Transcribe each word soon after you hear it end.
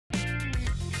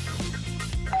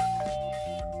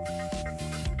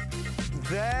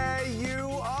There you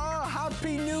are.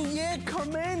 Happy New Year.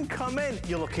 Come in, come in.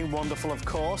 You're looking wonderful, of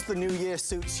course. The new year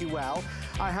suits you well.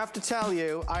 I have to tell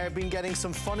you, I have been getting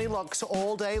some funny looks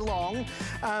all day long.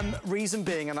 Reason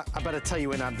being, and I better tell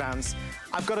you in advance,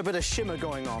 I've got a bit of shimmer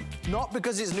going on. Not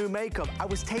because it's new makeup. I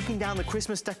was taking down the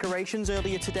Christmas decorations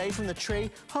earlier today from the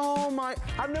tree. Oh my,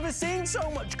 I've never seen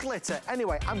so much glitter.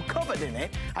 Anyway, I'm covered in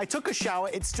it. I took a shower,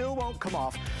 it still won't come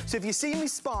off. So if you see me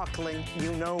sparkling,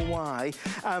 you know why.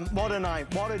 What a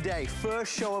night, what a day.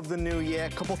 First show of the new year. A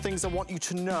couple things I want you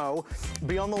to know.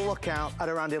 Be on the lookout at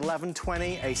around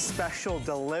 11:20. A special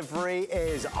delivery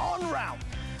is en route.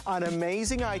 An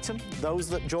amazing item. Those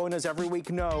that join us every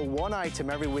week know one item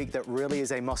every week that really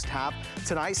is a must-have.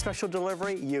 Tonight's special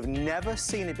delivery, you've never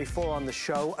seen it before on the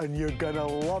show and you're gonna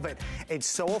love it. It's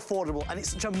so affordable and it's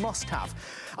such a must-have.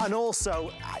 And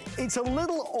also, it's a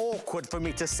little awkward for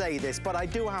me to say this, but I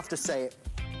do have to say it.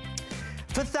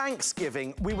 For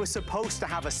Thanksgiving, we were supposed to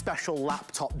have a special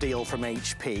laptop deal from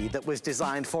HP that was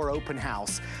designed for open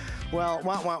house. Well,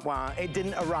 it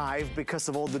didn't arrive because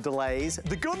of all the delays.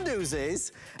 The good news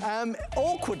is,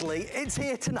 awkwardly, it's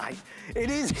here tonight.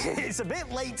 It's a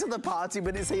bit late to the party,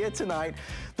 but it's here tonight.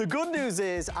 The good news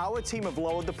is our team have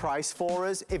lowered the price for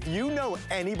us. If you know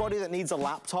anybody that needs a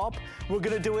laptop, we're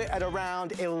gonna do it at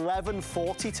around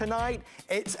 $11.40 tonight.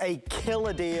 It's a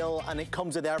killer deal, and it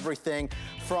comes with everything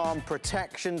from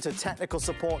protection to technical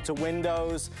support to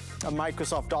Windows and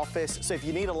Microsoft Office. So if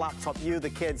you need a laptop, you, the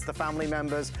kids, the family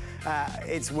members,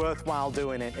 it's worthwhile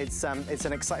doing it. It's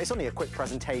only a quick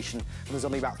presentation, and there's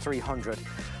only about 300.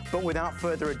 But without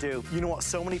further ado, you know what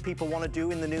so many people want to do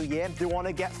in the new year? They want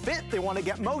to get fit, they want to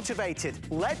get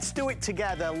motivated. Let's do it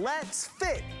together. Let's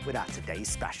fit with our today's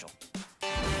special.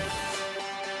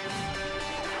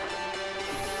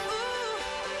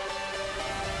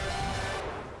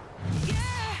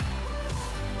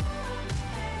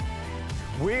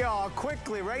 We are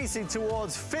quickly racing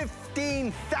towards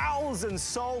 15,000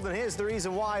 sold, and here's the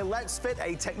reason why. Let's Fit,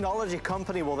 a technology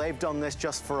company, well, they've done this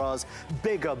just for us.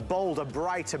 Bigger, bolder,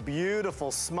 brighter, beautiful,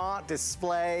 smart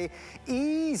display,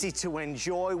 easy to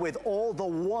enjoy with all the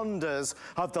wonders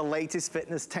of the latest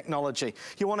fitness technology.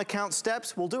 You want to count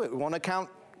steps? We'll do it. We want to count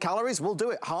calories, we'll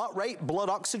do it. Heart rate, blood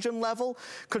oxygen level,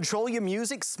 control your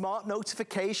music, smart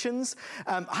notifications.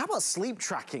 How about sleep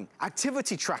tracking,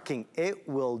 activity tracking? It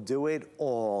will do it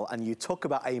all. And you talk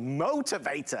about a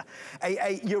motivator,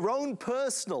 your own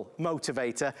personal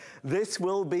motivator. This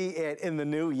will be it in the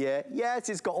new year. Yes,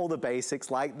 it's got all the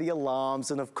basics like the alarms,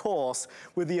 and of course,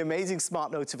 with the amazing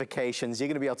smart notifications, you're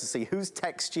gonna be able to see who's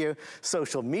texted you,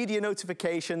 social media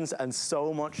notifications, and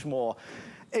so much more.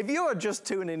 If you are just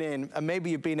tuning in, and maybe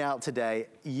you've been out today,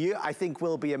 you, I think,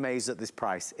 will be amazed at this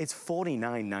price. It's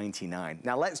 $49.99.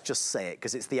 Now, let's just say it,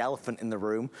 because it's the elephant in the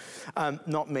room,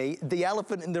 not me. The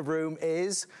elephant in the room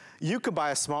is, you could buy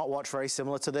a smartwatch very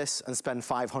similar to this and spend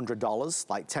 $500,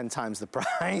 like 10 times the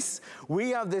price.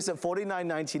 We have this at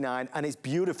 $49.99, and it's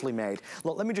beautifully made.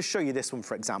 Look, let me just show you this one,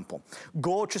 for example.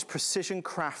 Gorgeous, precision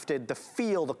crafted, the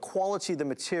feel, the quality of the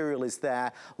material is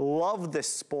there. Love this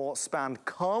sports band,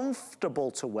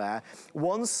 comfortable to wear.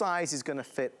 One size is gonna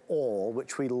fit all,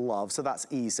 which we love, so that's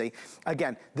easy.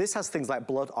 Again, this has things like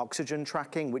blood oxygen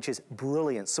tracking, which is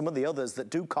brilliant. Some of the others that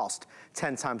do cost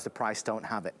 10 times the price don't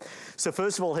have it. So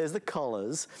first of all, here's the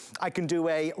colors. I can do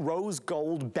a rose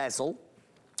gold bezel.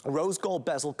 A rose gold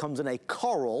bezel comes in a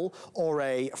coral or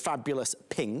a fabulous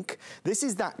pink. This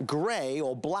is that gray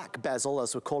or black bezel,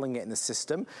 as we're calling it in the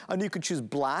system. And you could choose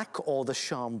black or the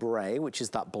chambray, which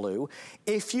is that blue.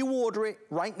 If you order it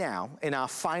right now in our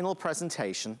final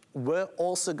presentation, we're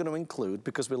also going to include,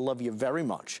 because we love you very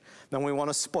much, and we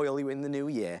want to spoil you in the new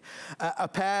year, a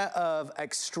pair of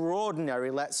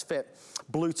extraordinary Let's Fit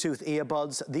Bluetooth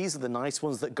earbuds. These are the nice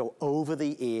ones that go over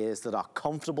the ears, that are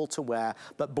comfortable to wear,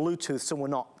 but Bluetooth, so we're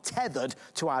not tethered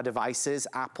to our devices,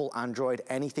 Apple, Android,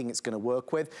 anything it's going to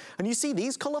work with. And you see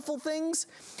these colorful things?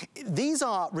 These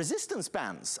are resistance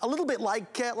bands, a little bit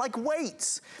like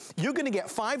weights. You're going to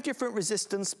get 5 different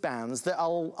resistance bands that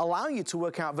will allow you to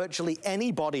work out virtually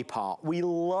any body part. We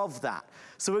love that.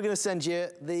 So we're going to send you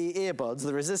the earbuds,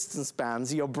 the resistance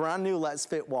bands, your brand new Let's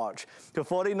Fit watch for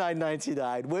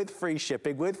 $49.99 with free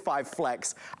shipping, with 5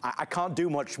 flex. I can't do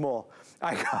much more.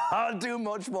 I can't do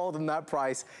much more than that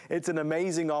price. It's an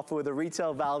amazing offer with a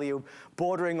retail value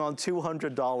bordering on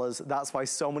 $200. That's why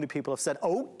so many people have said,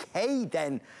 okay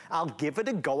then, I'll give it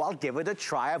a go, I'll give it a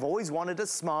try. I've always wanted a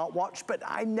smartwatch, but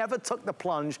I never took the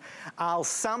plunge. I'll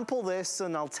sample this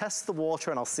and I'll test the water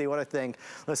and I'll see what I think.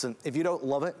 Listen, if you don't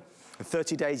love it, In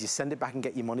 30 days, you send it back and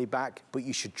get your money back, but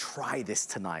you should try this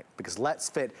tonight because Let's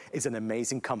Fit is an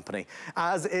amazing company.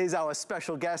 As is our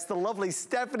special guest, the lovely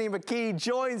Stephanie McKee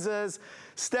joins us.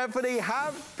 Stephanie,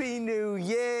 Happy New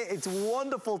Year. It's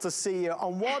wonderful to see you,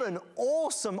 and what an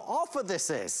awesome offer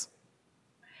this is.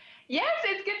 Yes,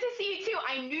 it's good to see you too.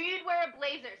 I knew you'd wear a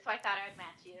blazer, so I thought I would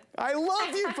match you. I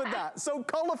love you for that. So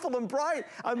colorful and bright.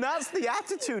 And that's the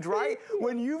attitude, right?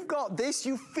 When you've got this,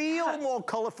 you feel more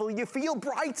colorful, you feel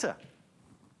brighter.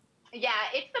 Yeah,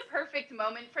 it's the perfect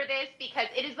moment for this because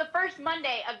it is the first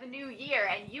Monday of the new year,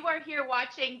 and you are here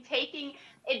watching, taking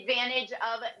advantage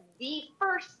of the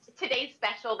first Today's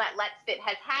Special that Let's Fit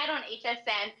has had on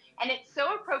HSN. And it's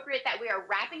so appropriate that we are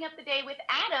wrapping up the day with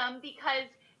Adam because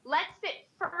Let's Fit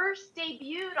first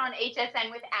debuted on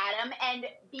HSN with Adam, and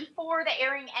before the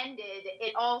airing ended,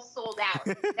 it all sold out.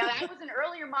 Now, that was an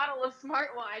earlier model of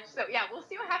smartwatch, so yeah, we'll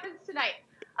see what happens tonight.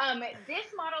 This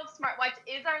model of smartwatch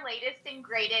is our latest and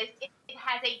greatest. It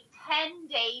has a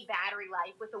 10-day battery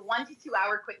life with a 1 to 2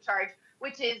 hour quick charge,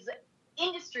 which is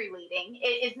industry leading.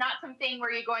 It is not something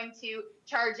where you're going to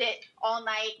charge it all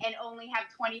night and only have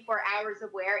 24 hours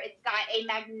of wear. It's got a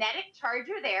magnetic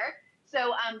charger there.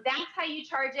 So that's how you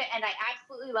charge it, and I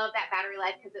absolutely love that battery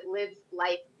life because it lives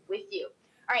life with you.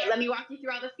 All right, let me walk you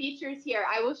through all the features here.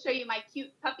 I will show you my cute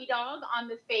puppy dog on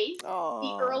the face. Aww.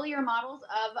 The earlier models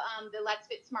of the Let's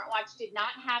Fit smartwatch did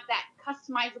not have that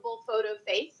customizable photo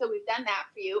face, so we've done that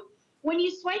for you. When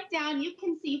you swipe down, you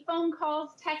can see phone calls,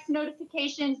 text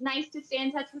notifications. Nice to stay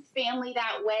in touch with family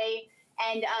that way,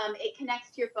 and it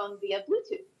connects to your phone via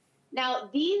Bluetooth. Now,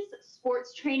 these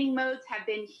sports training modes have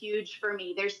been huge for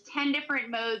me. There's 10 different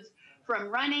modes from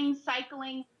running,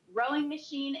 cycling, rowing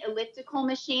machine, elliptical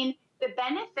machine. The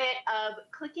benefit of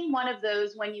clicking one of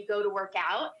those when you go to work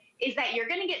out is that you're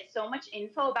going to get so much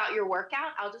info about your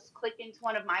workout. I'll just click into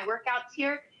one of my workouts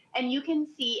here, and you can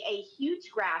see a huge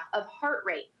graph of heart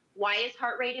rate. Why is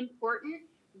heart rate important?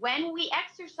 When we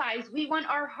exercise, we want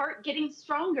our heart getting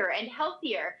stronger and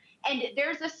healthier. And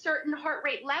there's a certain heart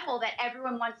rate level that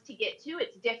everyone wants to get to.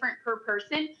 It's different per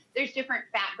person. There's different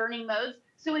fat burning modes.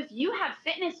 So if you have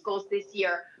fitness goals this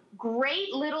year,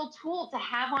 great little tool to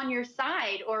have on your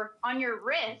side or on your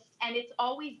wrist. And it's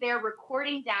always there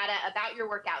recording data about your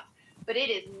workouts. But it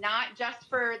is not just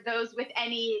for those with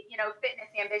any, fitness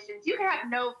ambitions. You can have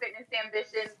no fitness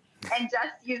ambitions and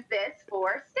just use this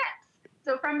for steps.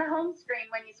 So from the home screen,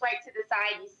 when you swipe to the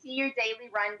side, you see your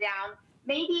daily rundown.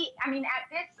 Maybe, at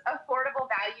this affordable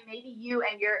value, maybe you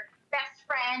and your best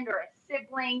friend or a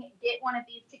sibling get one of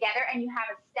these together and you have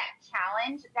a step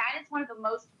challenge. That is one of the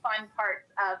most fun parts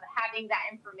of having that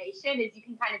information is you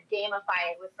can kind of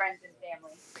gamify it with friends and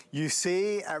family. You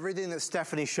see everything that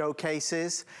Stephanie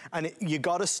showcases, and you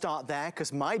got to start there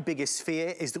because my biggest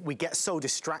fear is that we get so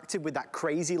distracted with that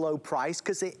crazy low price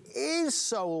because it is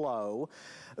so low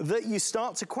that you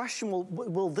start to question, well,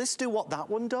 will this do what that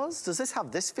one does? Does this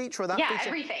have this feature or that feature? Yeah,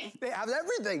 everything. It has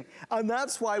everything. And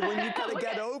that's why when you kind of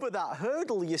get over that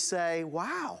hurdle, you say,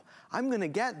 wow, I'm going to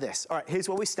get this. All right, here's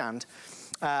where we stand.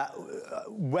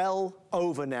 Well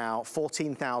over now,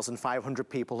 14,500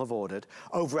 people have ordered.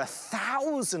 Over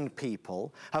 1,000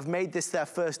 people have made this their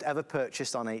first ever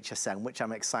purchase on HSN, which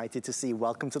I'm excited to see.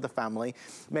 Welcome to the family.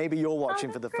 Maybe you're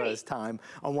watching for the first time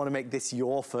and want to make this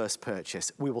your first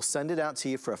purchase. We will send it out to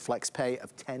you for a flex pay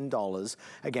of $10.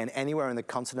 Again, anywhere in the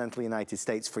continental United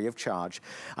States, free of charge.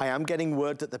 I am getting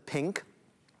word that the pink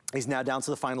is now down to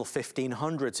the final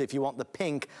 1,500. So if you want the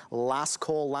pink, last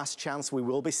call, last chance, we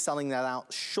will be selling that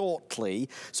out shortly.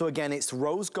 So again, it's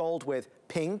rose gold with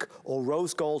pink or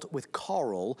rose gold with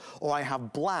coral, or I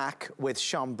have black with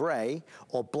chambray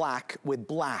or black with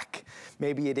black.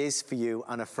 Maybe it is for you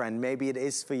and a friend. Maybe it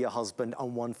is for your husband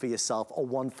and one for yourself, or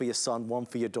one for your son, one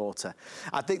for your daughter.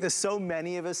 I think there's so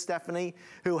many of us, Stephanie,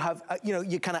 who have, you're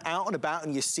kind of out and about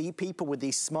and you see people with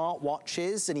these smart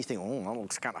watches and you think, oh, that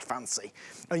looks kind of fancy.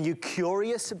 And you're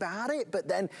curious about it, but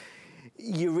then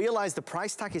you realize the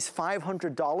price tag is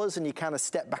 $500 and you kind of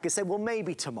step back and say, well,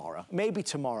 maybe tomorrow, maybe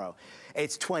tomorrow.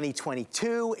 It's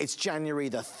 2022, it's January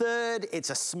the 3rd, it's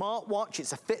a smartwatch,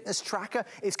 it's a fitness tracker,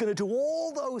 it's gonna do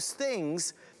all those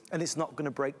things and it's not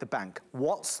gonna break the bank.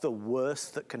 What's the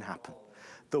worst that can happen?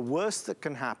 The worst that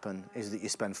can happen is that you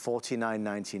spend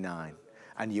 $49.99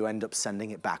 and you end up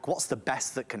sending it back. What's the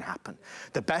best that can happen?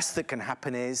 The best that can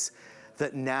happen is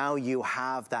that now you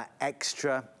have that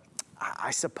extra,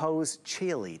 I suppose,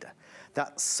 cheerleader,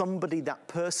 that somebody, that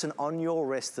person on your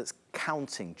wrist that's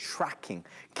counting, tracking,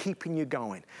 keeping you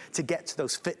going to get to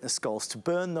those fitness goals, to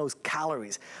burn those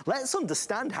calories. Let's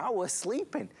understand how we're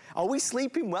sleeping. Are we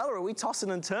sleeping well, or are we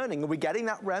tossing and turning? Are we getting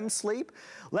that REM sleep?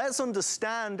 Let's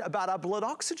understand about our blood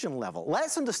oxygen level.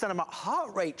 Let's understand about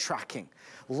heart rate tracking.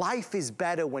 Life is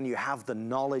better when you have the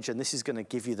knowledge, and this is going to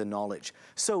give you the knowledge.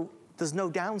 So there's no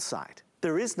downside.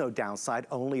 There is no downside,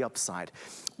 only upside.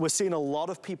 We're seeing a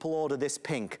lot of people order this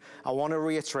pink. I want to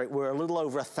reiterate, we're a little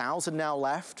over 1,000 now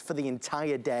left for the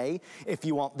entire day. If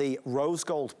you want the rose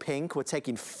gold pink, we're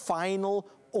taking final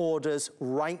orders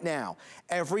right now.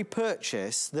 Every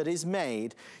purchase that is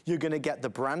made, you're going to get the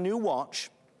brand new watch,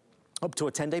 up to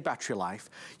a 10-day battery life.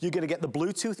 You're gonna get the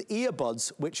Bluetooth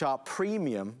earbuds, which are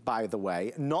premium, by the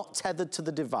way, not tethered to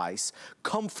the device,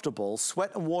 comfortable,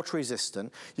 sweat and water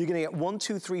resistant. You're gonna get 1,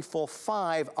 2, 3, 4,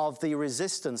 5 of the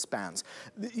resistance bands.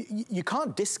 You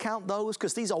can't discount those,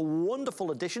 because these are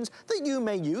wonderful additions that you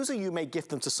may use, or you may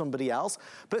gift them to somebody else.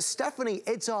 But Stephanie,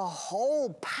 it's a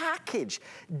whole package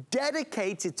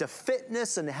dedicated to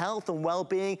fitness and health and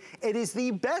well-being. It is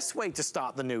the best way to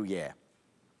start the new year.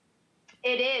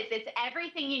 It is. It's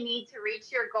everything you need to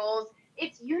reach your goals.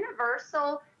 It's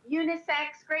universal,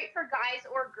 unisex, great for guys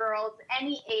or girls,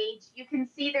 any age. You can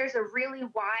see there's a really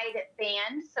wide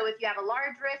band. So if you have a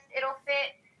large wrist, it'll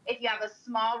fit. If you have a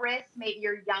small wrist, maybe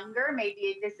you're younger,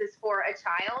 maybe this is for a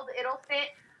child, it'll fit.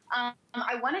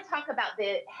 I want to talk about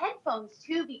the headphones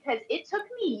too, because it took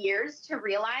me years to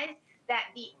realize that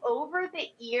the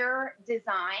over-the-ear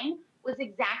design was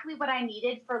exactly what I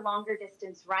needed for longer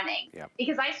distance running. Yep.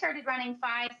 Because I started running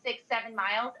 5, 6, 7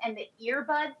 miles, and the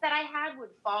earbuds that I had would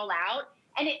fall out.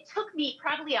 And it took me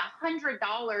probably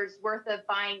 $100 worth of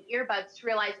buying earbuds to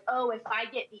realize, oh, if I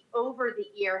get the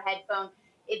over-the-ear headphone,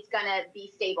 it's gonna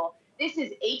be stable. This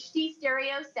is HD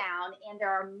stereo sound, and there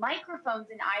are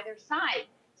microphones in either side.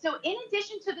 So in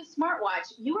addition to the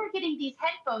smartwatch, you are getting these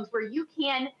headphones where you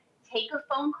can take a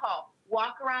phone call,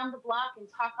 walk around the block and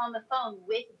talk on the phone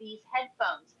with these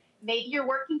headphones. Maybe you're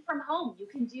working from home. You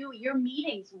can do your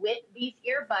meetings with these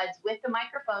earbuds with the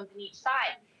microphones in each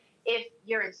side. If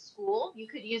you're in school, you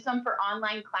could use them for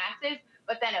online classes.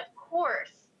 But then, of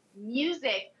course,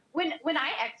 music. When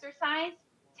I exercise,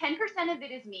 10% of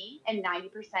it is me and 90%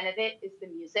 of it is the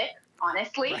music,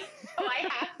 honestly. So I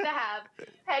have to have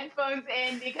headphones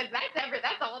in, because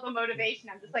that's all the motivation.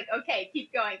 I'm just like, okay,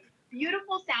 keep going.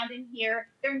 Beautiful sound in here.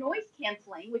 They're noise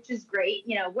canceling, which is great,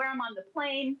 you know, where I'm on the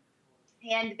plane,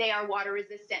 and they are water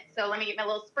resistant. So let me get my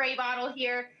little spray bottle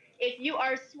here. If you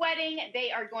are sweating,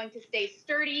 they are going to stay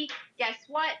sturdy. Guess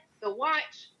what? The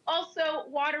watch, also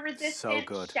water resistant. So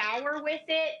good. Shower with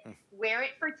it. Wear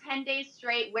it for 10 days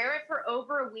straight. Wear it for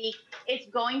over a week. It's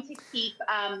going to keep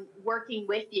working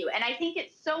with you. And I think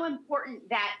it's so important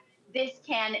that this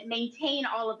can maintain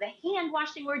all of the hand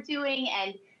washing we're doing,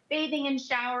 and bathing and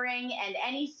showering, and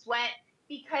any sweat,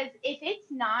 because if it's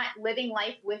not living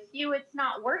life with you, it's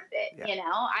not worth it. Yeah. You know,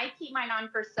 I keep mine on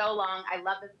for so long. I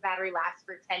love that the battery lasts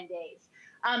for 10 days.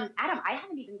 Adam, I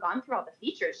haven't even gone through all the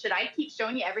features. Should I keep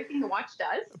showing you everything the watch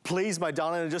does? Please, my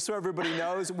darling, and just so everybody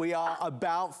knows, we are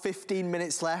about 15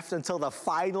 minutes left until the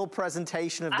final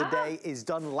presentation of the day is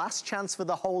done. Last chance for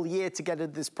the whole year to get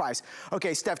at this price.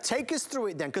 Okay, Steph, take us through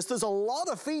it then, because there's a lot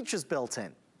of features built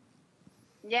in.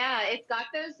 Yeah, it's got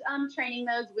those training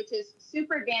modes, which is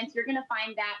super advanced. You're going to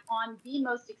find that on the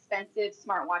most expensive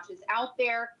smartwatches out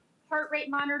there. Heart rate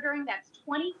monitoring, that's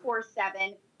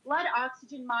 24/7. Blood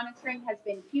oxygen monitoring has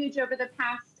been huge over the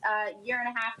past year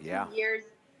and a half, 2 years.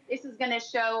 This is going to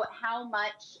show how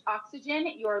much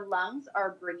oxygen your lungs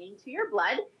are bringing to your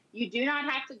blood. You do not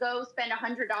have to go spend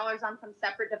 $100 on some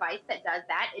separate device that does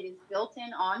that. It is built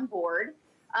in on board.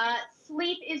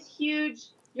 Sleep is huge.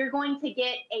 You're going to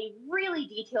get a really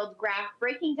detailed graph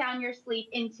breaking down your sleep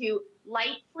into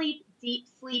light sleep, deep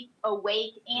sleep,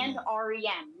 awake, and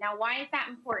REM. Now, why is that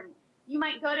important? You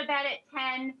might go to bed at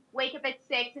 10, wake up at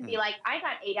 6, and be like, I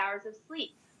got 8 hours of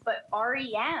sleep. But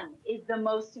REM is the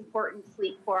most important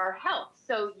sleep for our health.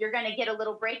 So you're going to get a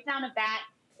little breakdown of that.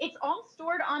 It's all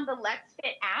stored on the Let's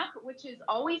Fit app, which is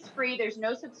always free. There's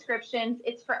no subscriptions.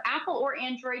 It's for Apple or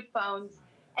Android phones.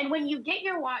 And when you get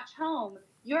your watch home,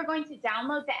 you're going to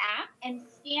download the app and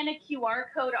scan a QR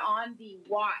code on the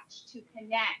watch to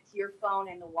connect your phone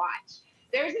and the watch.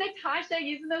 There's Natasha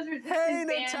using those resistance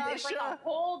bands. Natasha. It's like a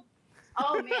whole,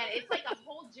 oh man, it's like a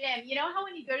whole gym. You know how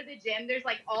when you go to the gym, there's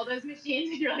like all those machines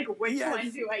and you're like, which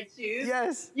one do I choose?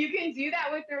 Yes. You can do that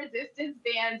with the resistance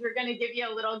bands. We're going to give you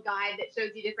a little guide that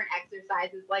shows you different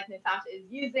exercises like Natasha is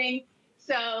using.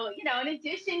 So, you know, in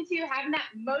addition to having that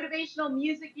motivational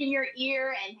music in your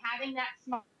ear and having that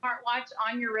smartwatch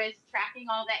on your wrist, tracking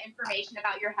all that information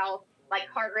about your health, like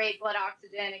heart rate, blood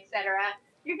oxygen, etc.,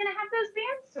 you're going to have those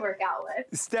bands to work out with.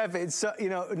 Steph, it's, you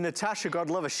know, Natasha,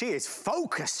 God love her, she is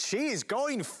focused. She is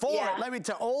going for it. Let me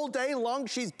tell you, all day long,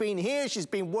 she's been here. She's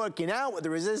been working out with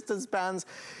the resistance bands.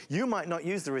 You might not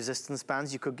use the resistance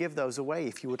bands. You could give those away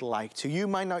if you would like to. You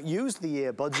might not use the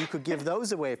earbuds. You could give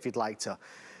those away if you'd like to.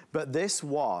 But this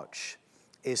watch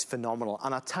is phenomenal.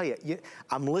 And I'll tell you,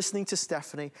 I'm listening to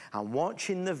Stephanie, I'm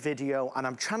watching the video, and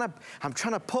I'm trying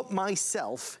to put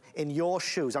myself in your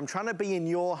shoes. I'm trying to be in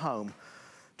your home.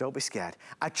 Don't be scared.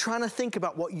 I'm trying to think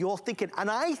about what you're thinking,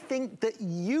 and I think that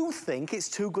you think it's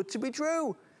too good to be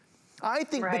true. I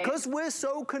think because we're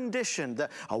so conditioned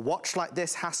that a watch like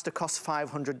this has to cost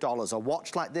 $500, a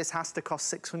watch like this has to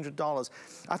cost $600,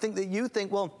 I think that you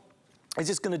think, well, is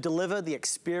this going to deliver the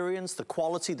experience, the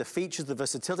quality, the features, the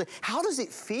versatility? How does it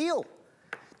feel?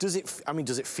 Does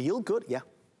it feel good? Yeah,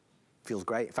 feels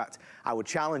great. In fact, I would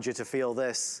challenge you to feel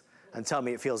this and tell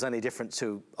me it feels any different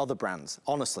to other brands.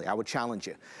 Honestly, I would challenge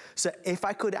you. So if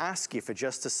I could ask you for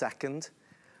just a second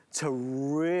to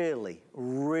really,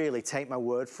 really take my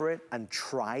word for it and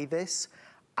try this,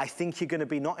 I think you're gonna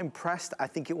be not impressed, I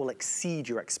think it will exceed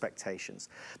your expectations.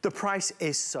 The price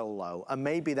is so low, and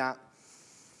maybe that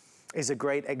is a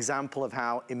great example of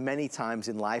how in many times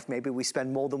in life, maybe we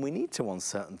spend more than we need to on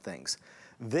certain things.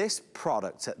 This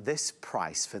product at this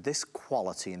price for this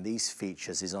quality and these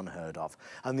features is unheard of.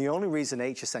 And the only reason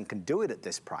HSN can do it at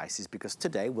this price is because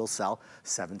today we'll sell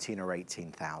 17 or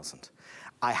 18,000.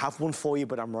 I have one for you,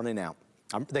 but I'm running out.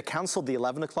 They canceled the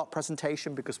 11 o'clock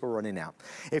presentation because we're running out.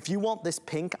 If you want this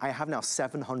pink, I have now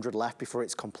 700 left before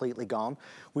it's completely gone.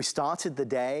 We started the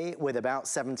day with about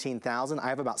 17,000. I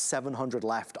have about 700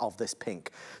 left of this pink.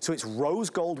 So it's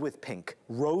rose gold with pink,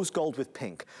 rose gold with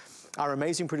pink. Our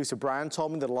amazing producer Brian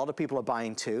told me that a lot of people are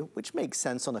buying two, which makes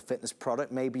sense on a fitness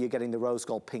product. Maybe you're getting the rose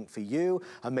gold pink for you,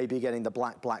 and maybe you're getting the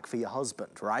black for your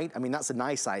husband, right? I mean, that's a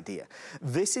nice idea.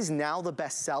 This is now the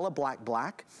best seller,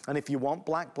 black, and if you want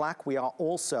black, we are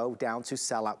also down to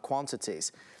sellout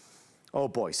quantities. Oh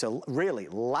boy, so really,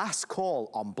 last call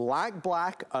on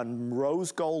black and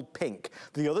rose gold pink.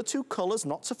 The other two colors,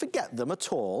 not to forget them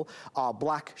at all, are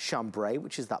black chambray,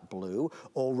 which is that blue,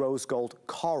 or rose gold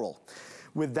coral.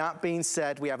 With that being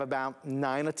said, we have about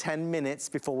 9 or 10 minutes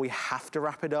before we have to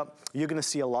wrap it up. You're gonna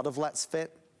see a lot of Let's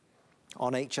Fit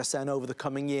on HSN over the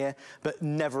coming year, but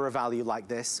never a value like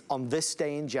this. On this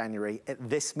day in January, at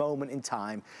this moment in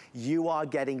time, you are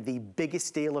getting the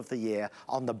biggest deal of the year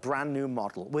on the brand new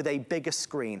model with a bigger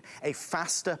screen, a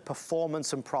faster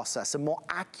performance and process, a more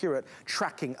accurate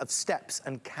tracking of steps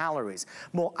and calories,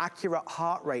 more accurate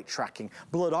heart rate tracking,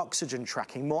 blood oxygen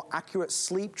tracking, more accurate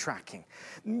sleep tracking,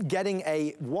 getting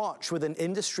a watch with an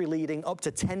industry-leading up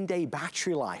to 10-day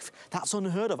battery life. That's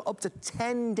unheard of, up to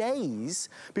 10 days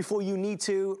before you need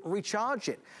to recharge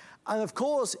it. And of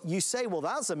course, you say, well,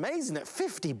 that's amazing at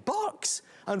 50 bucks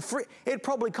and free. It'd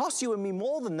probably cost you and me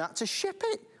more than that to ship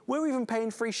it. We're even paying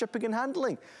free shipping and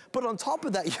handling. But on top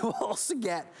of that, you also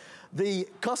get the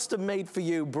custom made for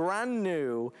you, brand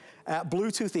new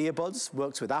Bluetooth earbuds,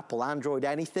 works with Apple, Android,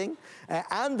 anything,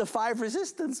 and the 5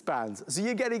 resistance bands. So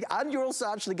you're getting, and you're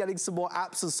also actually getting some more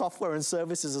apps and software and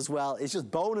services as well. It's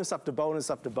just bonus after bonus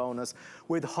after bonus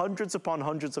with hundreds upon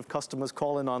hundreds of customers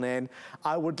calling on in.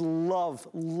 I would love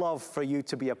for you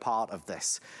to be a part of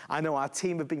this. I know our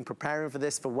team have been preparing for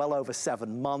this for well over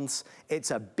 7 months.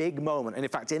 It's a big moment. And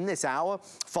in fact, in this hour,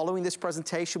 following this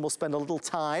presentation, we'll spend a little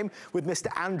time with Mr.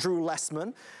 Andrew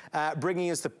Lessman, bringing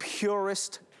us the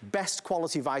purest, best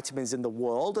quality vitamins in the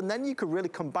world, and then you could really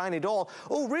combine it all.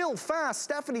 Oh, real fast,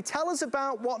 Stephanie, tell us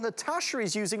about what Natasha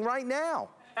is using right now.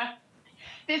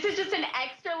 This is just an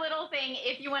extra little thing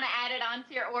if you want to add it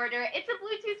onto your order. It's a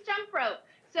Bluetooth jump rope.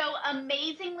 So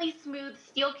amazingly smooth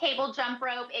steel cable jump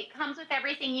rope. It comes with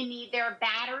everything you need. There are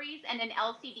batteries and an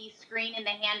LCD screen in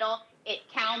the handle. It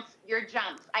counts your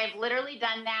jumps. I've literally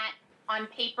done that on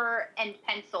paper and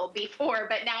pencil before,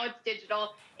 but now it's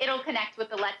digital. It'll connect with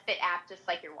the Let's Fit app just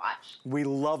like your watch. We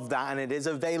love that, and it is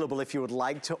available if you would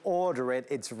like to order it.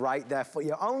 It's right there for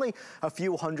you. Only a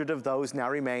few hundred of those now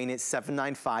remain. It's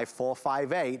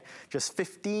 $795,458, just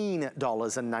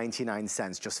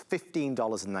 $15.99, just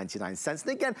 $15.99. And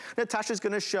again, Natasha's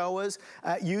gonna show us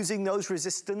using those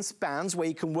resistance bands where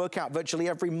you can work out virtually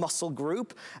every muscle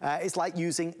group. It's like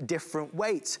using different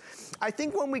weights. I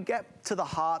think when we get to the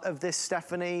heart of this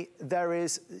Stephanie, there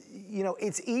is, you know,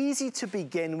 it's easy to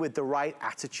begin with the right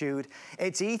attitude.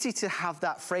 It's easy to have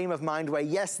that frame of mind where,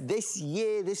 yes, this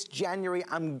year, this January,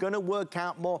 I'm gonna work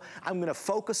out more. I'm gonna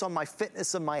focus on my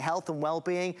fitness and my health and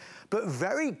well-being. But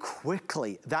very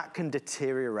quickly, that can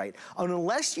deteriorate. And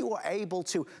unless you are able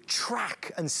to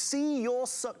track and see your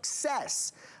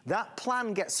success, that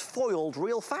plan gets foiled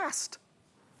real fast.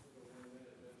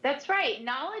 That's right.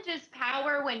 Knowledge is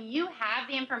power. When you have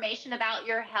the information about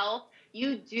your health,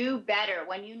 you do better.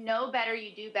 When you know better,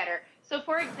 you do better. So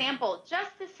for example,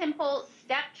 just a simple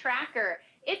step tracker,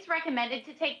 it's recommended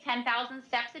to take 10,000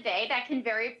 steps a day. That can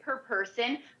vary per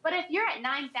person. But if you're at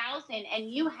 9,000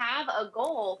 and you have a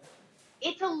goal,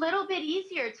 it's a little bit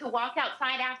easier to walk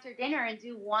outside after dinner and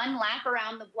do one lap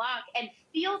around the block and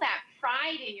feel that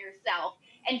pride in yourself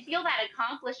and feel that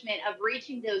accomplishment of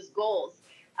reaching those goals.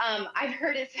 I've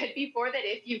heard it said before that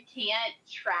if you can't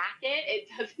track it, it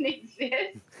doesn't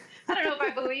exist. I don't know if I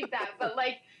believe that, but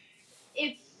like,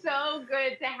 it's so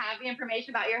good to have the information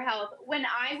about your health. When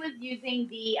I was using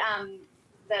the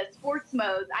sports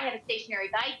modes, I had a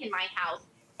stationary bike in my house,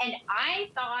 and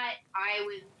I thought I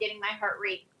was getting my heart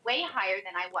rate way higher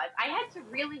than I was. I had to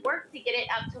really work to get it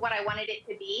up to what I wanted it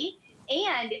to be,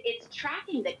 and it's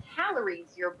tracking the calories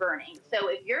you're burning. So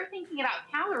if you're thinking about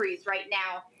calories right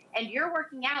now, and you're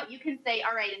working out, you can say,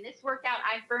 all right, in this workout,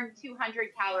 I've burned 200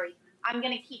 calories. I'm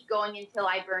going to keep going until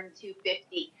I burn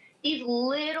 250. These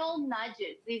little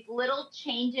nudges, these little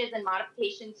changes and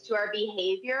modifications to our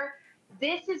behavior,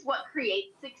 this is what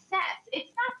creates success.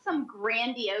 It's not some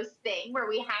grandiose thing where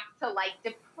we have to like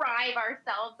deprive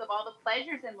ourselves of all the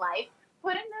pleasures in life.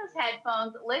 Put in those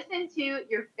headphones, listen to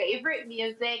your favorite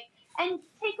music, and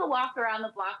take a walk around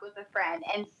the block with a friend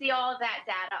and see all of that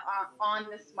data on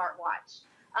the smartwatch.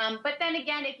 But then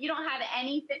again, if you don't have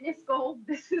any fitness goals,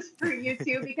 this is for you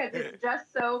too, because it's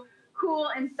just so cool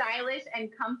and stylish and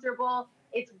comfortable.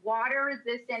 It's water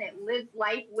resistant. It lives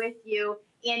life with you,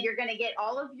 and you're going to get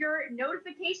all of your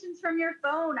notifications from your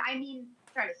phone. I mean,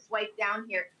 I'm trying to swipe down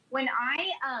here. When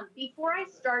before I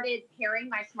started pairing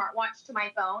my smartwatch to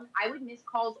my phone, I would miss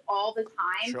calls all the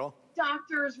time. Sure.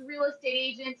 Doctors, real estate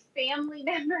agents, family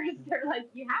members, they're like,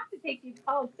 you have to take these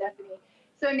calls, Stephanie.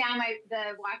 So now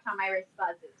the watch on my wrist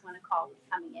buzzes when a call is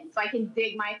coming in. So I can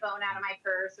dig my phone out of my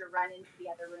purse or run into the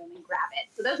other room and grab it.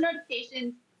 So those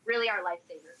notifications really are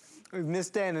lifesavers. In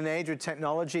this day and age with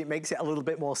technology, it makes it a little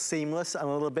bit more seamless and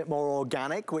a little bit more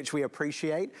organic, which we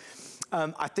appreciate.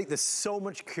 I think there's so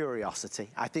much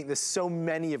curiosity. I think there's so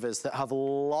many of us that have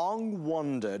long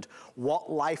wondered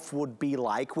what life would be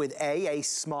like with a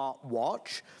smart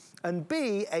watch, and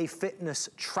B, a fitness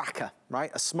tracker, right?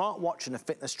 A smartwatch and a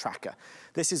fitness tracker.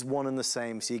 This is one and the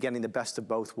same, so you're getting the best of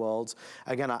both worlds.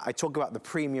 Again, I talk about the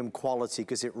premium quality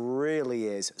because it really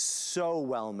is so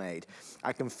well made.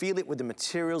 I can feel it with the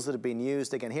materials that have been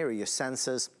used. Again, here are your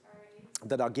sensors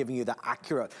that are giving you the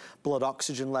accurate blood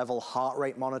oxygen level, heart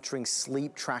rate monitoring,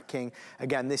 sleep tracking.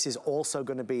 Again, this is also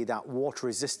going to be that water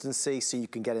resistancy, so you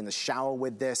can get in the shower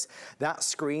with this. That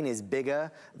screen is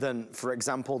bigger than, for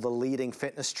example, the leading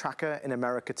fitness tracker in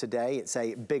America today. It's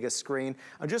a bigger screen,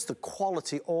 and just the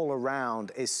quality all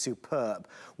around is superb.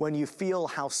 When you feel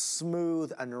how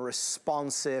smooth and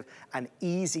responsive and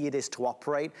easy it is to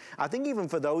operate, I think even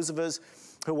for those of us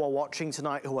who are watching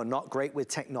tonight who are not great with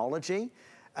technology,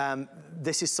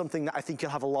 this is something that I think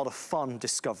you'll have a lot of fun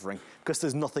discovering, because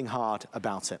there's nothing hard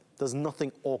about it. There's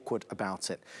nothing awkward about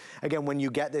it. Again, when you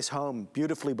get this home,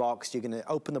 beautifully boxed, you're gonna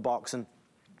open the box and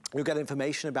you'll get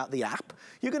information about the app.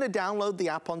 You're gonna download the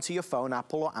app onto your phone,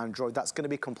 Apple or Android. That's gonna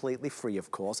be completely free,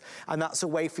 of course. And that's a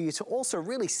way for you to also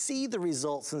really see the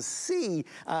results and see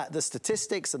the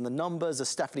statistics and the numbers, as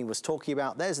Stephanie was talking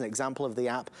about. There's an example of the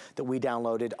app that we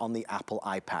downloaded on the Apple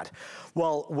iPad.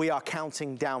 Well, we are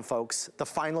counting down, folks. The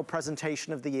final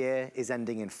presentation of the year is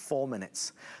ending in 4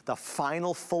 minutes. The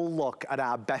final full look at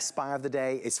our best buy of the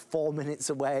day is 4 minutes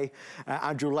away.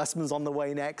 Andrew Lessman's on the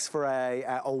way next for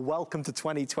a welcome to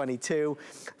 2022.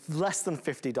 Less than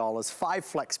 $50, 5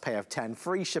 flex pay of 10,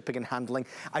 free shipping and handling.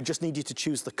 I just need you to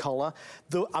choose the color.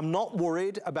 Though I'm not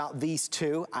worried about these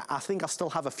two. I think I still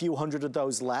have a few hundred of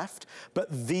those left, but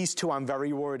these two I'm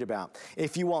very worried about.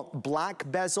 If you want black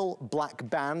bezel, black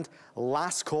band,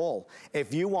 last call.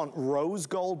 If you want rose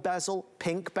gold bezel,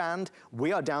 pink band,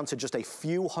 we are down to just a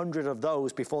few hundred of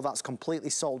those before that's completely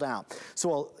sold out. So,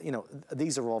 well, you know,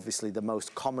 these are obviously the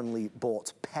most commonly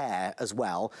bought pair as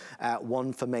well.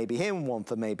 One for maybe him, one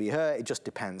for maybe her, it just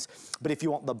depends. But if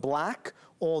you want the black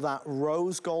or that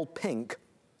rose gold pink,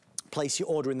 place your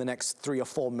order in the next 3 or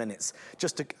 4 minutes,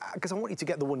 just to, because I want you to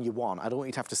get the one you want. I don't want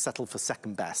you to have to settle for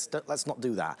second best. Let's not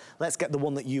do that. Let's get the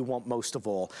one that you want most of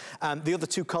all. The other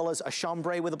two colors are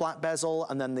chambray with a black bezel,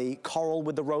 and then the coral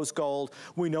with the rose gold.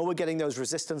 We know we're getting those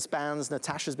resistance bands.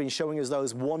 Natasha's been showing us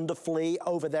those wonderfully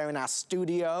over there in our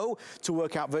studio to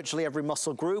work out virtually every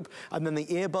muscle group. And then the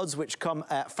earbuds, which come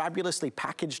fabulously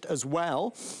packaged as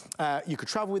well. You could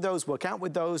travel with those, work out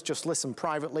with those, just listen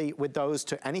privately with those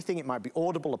to anything. It might be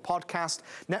Audible, a podcast,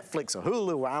 Netflix or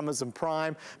Hulu or Amazon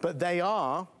Prime, but they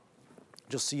are,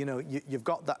 just so you know, you've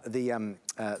got the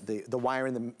wire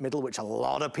in the middle, which a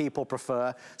lot of people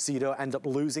prefer, so you don't end up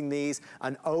losing these.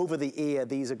 And over the ear,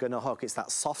 these are gonna hook. It's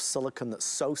that soft silicone that's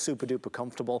so super duper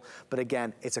comfortable. But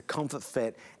again, it's a comfort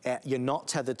fit. You're not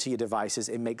tethered to your devices.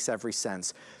 It makes every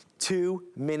sense. 2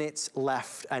 minutes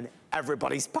left and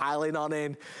everybody's piling on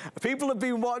in. People have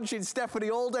been watching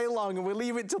Stephanie all day long, and we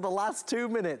leave it to the last 2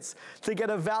 minutes to get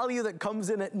a value that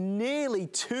comes in at nearly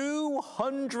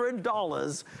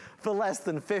 $200 for less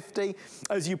than 50.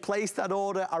 As you place that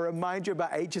order, I remind you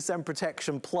about HSN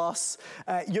Protection Plus.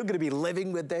 You're gonna be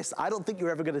living with this. I don't think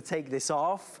you're ever gonna take this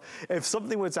off. If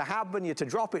something were to happen, you to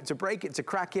drop it, to break it, to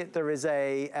crack it, there is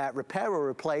a repair or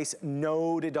replace,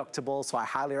 no deductible, so I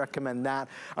highly recommend that.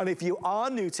 And if you are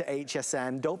new to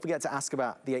HSN, don't forget to ask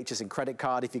about the HSN credit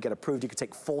card. If you get approved, you can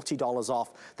take $40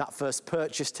 off that first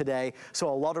purchase today. So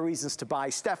a lot of reasons to buy.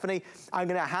 Stephanie, I'm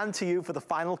gonna hand to you for the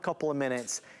final couple of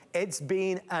minutes. It's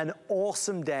been an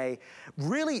awesome day.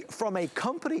 Really, from a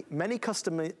company many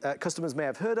customers may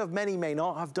have heard of, many may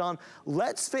not have done.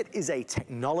 Let's Fit is a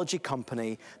technology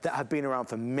company that have been around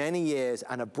for many years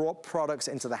and have brought products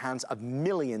into the hands of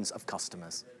millions of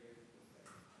customers.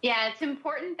 Yeah, it's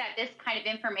important that this kind of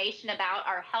information about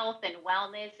our health and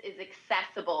wellness is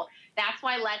accessible. That's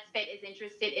why Let's Fit is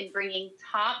interested in bringing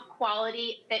top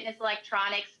quality fitness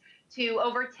electronics to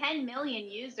over 10 million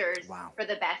users for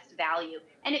the best value.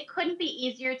 And it couldn't be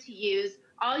easier to use.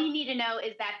 All you need to know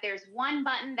is that there's one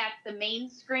button, that's the main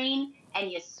screen, and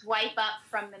you swipe up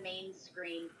from the main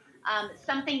screen.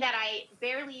 Something that I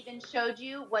barely even showed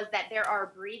you was that there are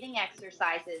breathing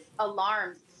exercises,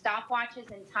 alarms,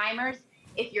 stopwatches, and timers.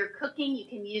 If you're cooking, you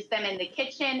can use them in the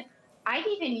kitchen. I've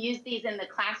even used these in the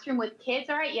classroom with kids.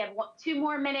 All right, you have 2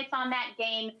 more minutes on that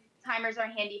game. Timers are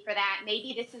handy for that.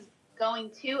 Maybe this is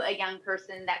going to a young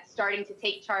person that's starting to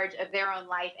take charge of their own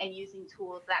life and using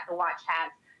tools that the watch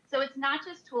has. So it's not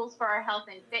just tools for our health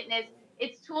and fitness,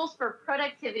 it's tools for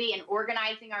productivity and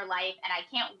organizing our life. And I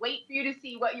can't wait for you to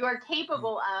see what you are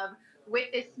capable of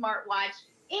with this smartwatch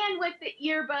and with the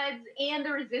earbuds and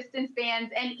the resistance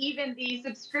bands and even the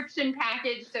subscription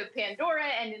package to Pandora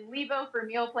and Inlevo for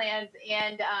meal plans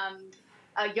and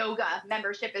a yoga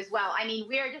membership as well. I mean,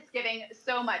 we are just giving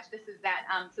so much. This is that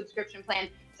subscription plan.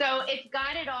 So it's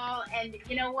got it all. And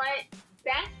you know what?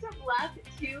 Best of luck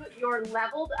to your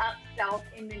leveled up self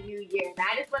in the new year.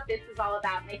 That is what this is all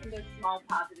about, making those small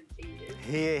positive changes.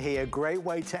 Here. Great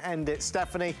way to end it.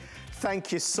 Stephanie,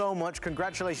 thank you so much.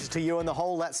 Congratulations to you and the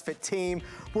whole Let's Fit team.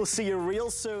 We'll see you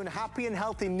real soon. Happy and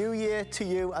healthy new year to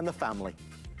you and the family.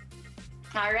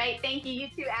 All right. Thank you. You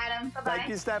too, Adam. Bye-bye. Thank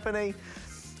you, Stephanie.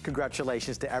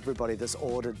 Congratulations to everybody that's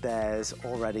ordered theirs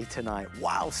already tonight.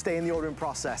 Wow, stay in the ordering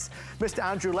process. Mr.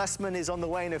 Andrew Lessman is on the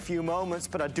way in a few moments,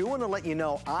 but I do want to let you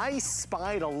know, I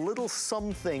spied a little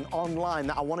something online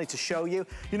that I wanted to show you.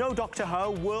 You know Dr.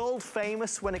 Ho, world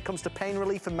famous when it comes to pain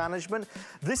relief and management.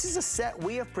 This is a set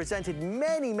we have presented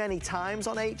many, many times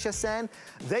on HSN.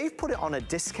 They've put it on a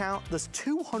discount. There's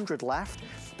 200 left.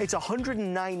 It's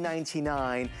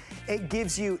 $109.99. It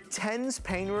gives you TENS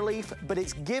pain relief, but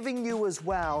it's giving you as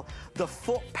well the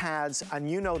foot pads, and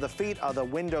you know the feet are the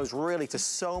windows really to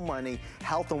so many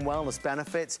health and wellness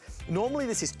benefits. Normally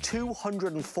this is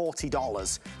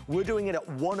 $240. We're doing it at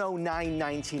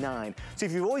 $109.99. So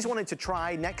if you've always wanted to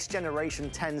try next generation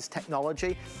TENS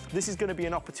technology, this is going to be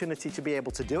an opportunity to be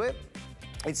able to do it.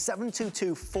 It's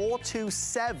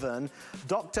 722-427.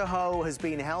 Dr. Ho has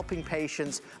been helping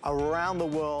patients around the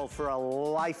world for a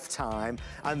lifetime,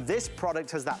 and this product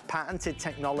has that patented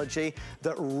technology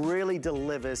that really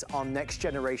delivers on next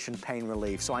generation pain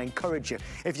relief. So I encourage you,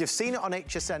 if you've seen it on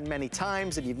HSN many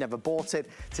times and you've never bought it,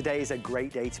 today is a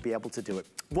great day to be able to do it.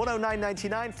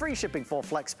 $109.99, free shipping for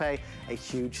FlexPay, a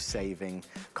huge saving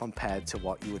compared to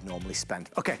what you would normally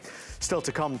spend. Okay, still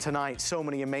to come tonight, so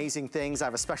many amazing things. I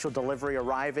have a special delivery arriving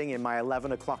arriving in my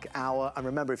 11 o'clock hour. And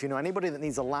remember, if you know anybody that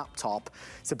needs a laptop,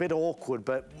 it's a bit awkward,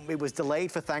 but it was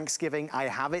delayed for Thanksgiving. I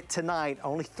have it tonight,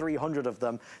 only 300 of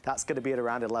them. That's going to be at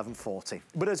around 11:40.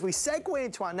 But as we segue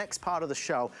into our next part of the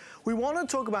show, we want to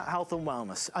talk about health and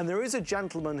wellness. And there is a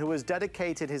gentleman who has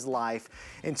dedicated his life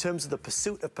in terms of the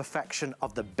pursuit of perfection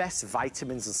of the best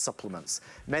vitamins and supplements.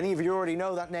 Many of you already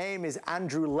know that name is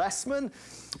Andrew Lessman.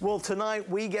 Well, tonight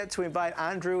we get to invite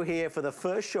Andrew here for the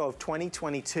first show of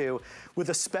 2022 with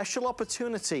a special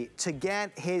opportunity to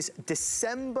get his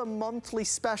December monthly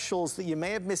specials that you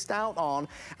may have missed out on,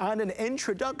 and an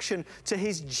introduction to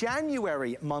his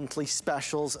January monthly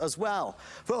specials as well.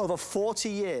 For over 40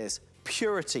 years,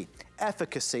 purity,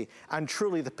 efficacy, and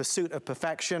truly the pursuit of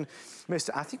perfection.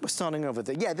 I think we're starting over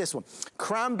there. Yeah, this one.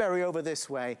 Cranberry over this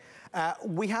way.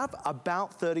 We have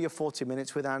about 30 or 40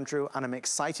 minutes with Andrew, and I'm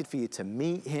excited for you to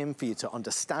meet him, for you to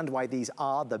understand why these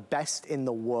are the best in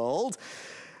the world.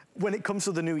 When it comes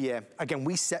to the new year, again,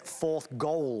 we set forth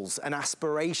goals and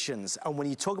aspirations. And when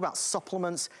you talk about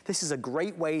supplements, this is a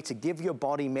great way to give your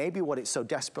body maybe what it so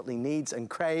desperately needs and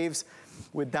craves.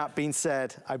 With that being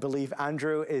said, I believe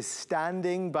Andrew is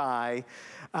standing by.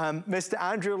 Mr.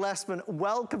 Andrew Lessman,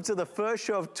 welcome to the first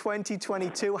show of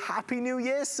 2022. Happy New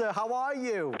Year, sir. How are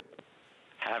you?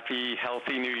 Happy,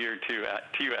 healthy New Year to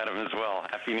you, Adam, as well.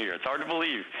 Happy New Year. It's hard to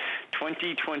believe.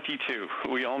 2022.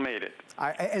 We all made it.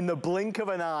 In the blink of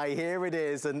an eye, here it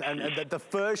is, and the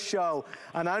first show.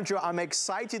 And Andrew, I'm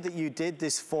excited that you did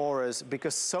this for us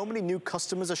because so many new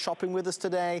customers are shopping with us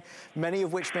today, many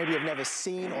of which maybe have never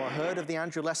seen or heard of the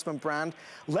Andrew Lessman brand.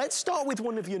 Let's start with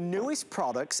one of your newest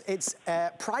products. Its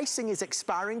pricing is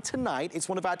expiring tonight. It's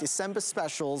one of our December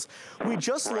specials. We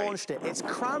just launched it. It's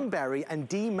Cranberry and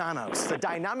D-Manos, the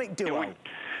dynamic duo.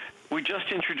 We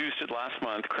just introduced it last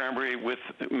month, Cranberry with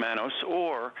Manos,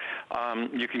 or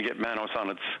you can get Manos on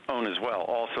its own as well,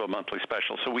 also a monthly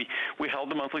special. So we held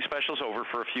the monthly specials over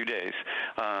for a few days,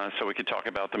 so we could talk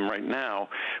about them right now.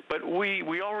 But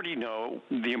we already know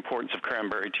the importance of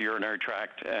cranberry to urinary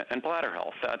tract and bladder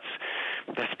health.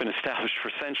 That's been established for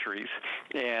centuries,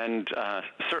 and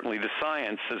certainly the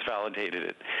science has validated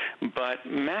it. But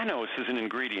Manos is an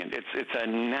ingredient. It's a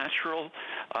natural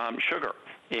sugar.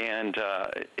 And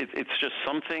it's just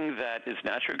something that is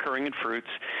naturally occurring in fruits,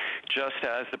 just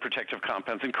as the protective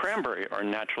compounds in cranberry are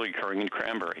naturally occurring in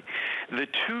cranberry. The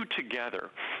two together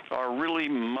are really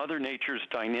Mother Nature's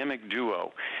dynamic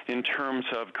duo in terms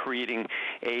of creating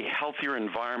a healthier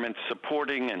environment,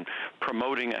 supporting and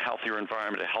promoting a healthier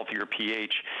environment, a healthier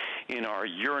pH in our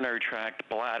urinary tract,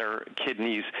 bladder,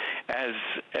 kidneys. As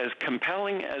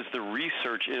compelling as the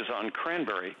research is on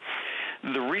cranberry,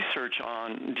 the research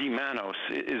on D-Manos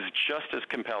is just as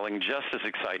compelling, just as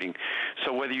exciting.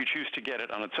 So whether you choose to get it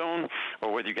on its own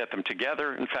or whether you get them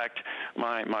together, in fact,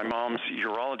 my mom's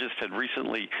urologist had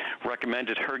recently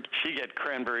recommended she get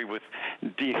cranberry with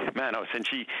D-Manos, and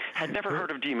she had never heard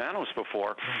of D-Manos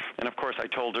before. And of course, I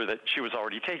told her that she was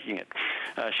already taking it.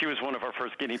 She was one of our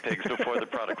first guinea pigs before the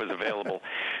product was available.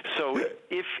 So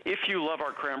if you love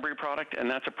our cranberry product, and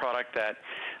that's a product that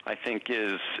I think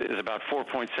is about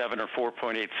 4.7 or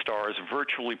 4.8 stars,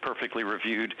 virtually perfectly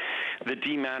reviewed. The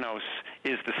D-Manos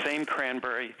is the same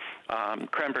cranberry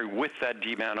with that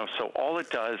D-Manos. So all it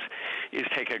does is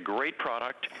take a great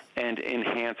product and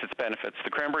enhance its benefits. The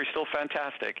cranberry is still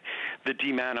fantastic. The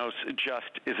D-Manos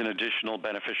just is an additional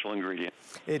beneficial ingredient.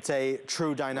 It's a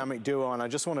true dynamic duo, and I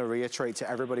just want to reiterate to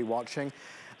everybody watching,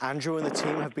 Andrew and the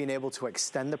team have been able to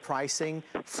extend the pricing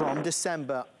from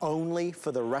December only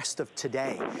for the rest of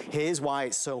today. Here's why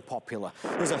it's so popular.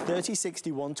 There's a 30,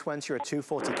 60, 120, or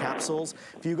 240 capsules.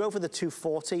 If you go for the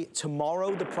 240,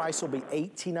 tomorrow the price will be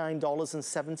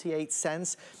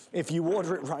 $89.78. If you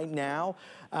order it right now,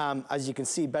 as you can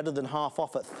see, better than half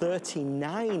off at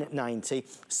 $39.90,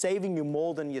 saving you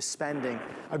more than you're spending.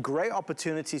 A great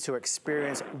opportunity to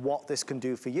experience what this can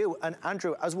do for you. And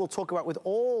Andrew, as we'll talk about with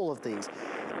all of these,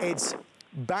 it's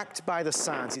backed by the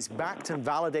science, it's backed and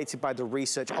validated by the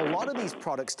research. A lot of these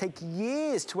products take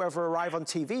years to ever arrive on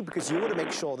TV because you want to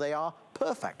make sure they are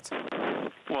perfect.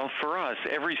 Well, for us,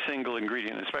 every single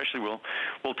ingredient, especially we'll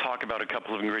talk about a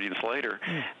couple of ingredients later,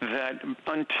 that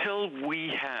until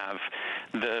we have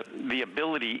the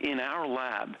ability in our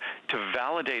lab to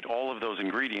validate all of those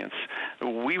ingredients,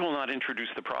 we will not introduce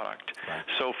the product. Right.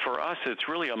 So for us, it's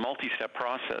really a multi-step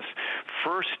process.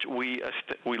 First, we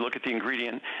look at the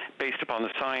ingredient based upon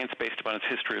the science, based upon its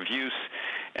history of use,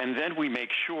 and then we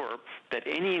make sure that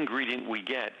any ingredient we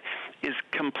get is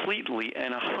completely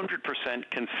and 100%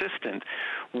 consistent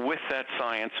with that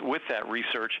science, with that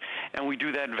research, and we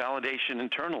do that validation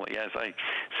internally. As I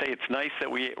say, it's nice that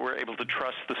we're able to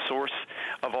trust the source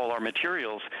of all our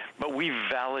materials, but we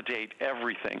validate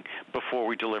everything before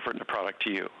we deliver the product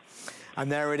to you. And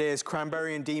there it is,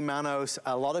 cranberry and D-mannose.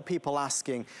 A lot of people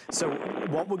asking. So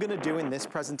what we're gonna do in this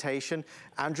presentation,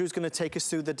 Andrew's gonna take us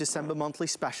through the December monthly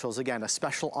specials. Again, a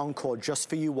special encore just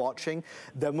for you watching.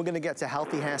 Then we're gonna get to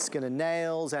healthy hair, skin and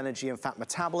nails, energy and fat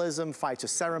metabolism,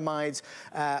 phytoceramides,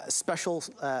 special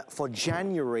for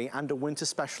January and a winter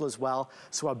special as well.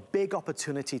 So a big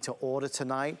opportunity to order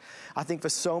tonight. I think for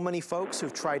so many folks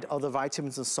who've tried other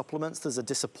vitamins and supplements, there's a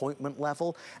disappointment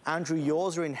level. Andrew,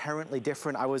 yours are inherently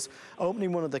different. I was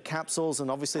opening one of the capsules and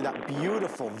obviously that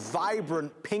beautiful,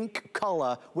 vibrant pink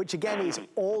color, which again is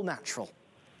all natural.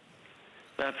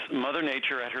 That's Mother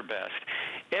Nature at her best.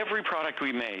 Every product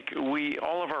we make,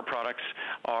 all of our products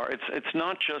are, it's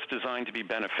not just designed to be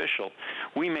beneficial.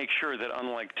 We make sure that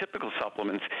unlike typical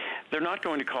supplements, they're not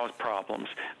going to cause problems.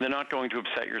 They're not going to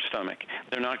upset your stomach.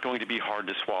 They're not going to be hard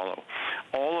to swallow.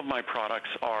 All of my products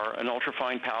are an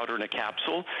ultrafine powder in a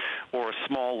capsule or a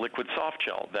small liquid soft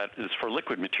gel that is for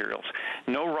liquid materials.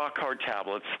 No rock hard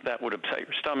tablets that would upset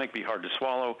your stomach, be hard to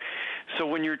swallow. So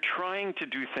when you're trying to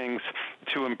do things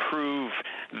to improve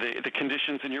the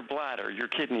conditions in your bladder, your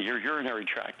kidney, your urinary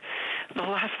tract, the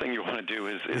last thing you want to do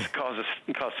is cause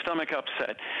stomach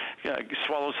upset,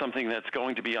 swallow something that's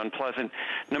going to be unpleasant.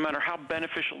 No matter how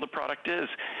beneficial the product is,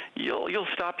 you'll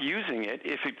stop using it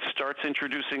if it starts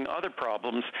introducing other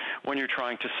problems when you're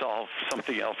trying to solve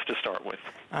something else to start with.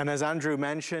 And as Andrew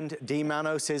mentioned,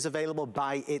 D-mannose is available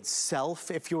by itself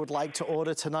if you would like to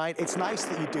order tonight. It's nice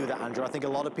that you do that, Andrew. I think a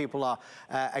lot of people are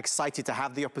excited to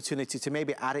have the opportunity to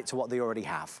maybe add it to what they already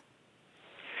have.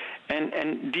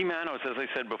 And D-mannose, as I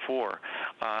said before,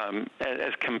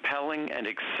 as compelling and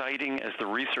exciting as the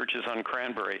research is on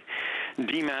cranberry,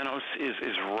 D-mannose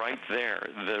is right there.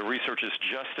 The research is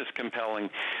just as compelling.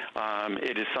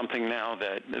 It is something now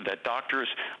that doctors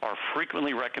are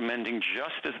frequently recommending,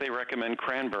 just as they recommend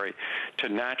cranberry, to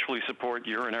naturally support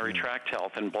urinary tract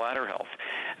health and bladder health,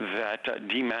 that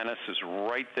D-mannose is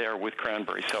right there with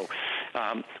cranberry. So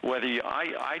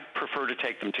I prefer to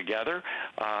take them together.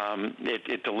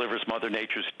 It delivers Mother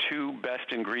Nature's two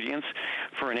best ingredients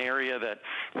for an area that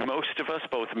most of us,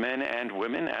 both men and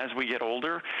women, as we get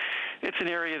older, it's an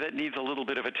area that needs a little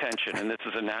bit of attention, and this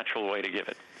is a natural way to give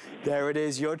it. There it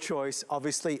is, your choice.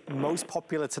 Obviously, most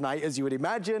popular tonight, as you would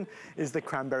imagine, is the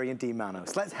cranberry and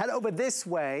D-mannose. Let's head over this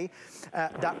way.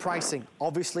 That pricing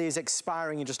obviously is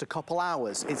expiring in just a couple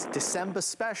hours. It's December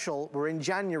special. We're in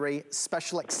January.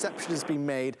 Special exception has been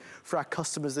made for our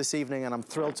customers this evening, and I'm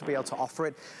thrilled to be able to offer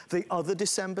it. The other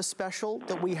December special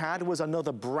that we had was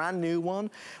another brand new one.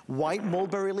 White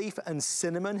mulberry leaf and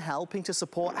cinnamon helping to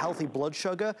support healthy blood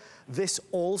sugar. This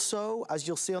also, as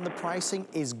you'll see on the pricing,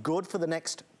 is good for the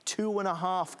next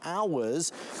 2.5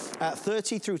 hours,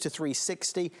 30 through to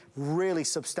 360, really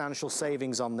substantial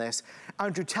savings on this.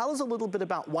 Andrew, tell us a little bit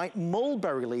about white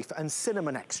mulberry leaf and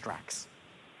cinnamon extracts.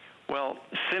 Well,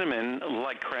 cinnamon,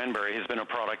 like cranberry, has been a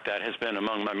product that has been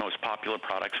among my most popular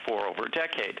products for over a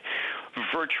decade.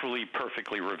 Virtually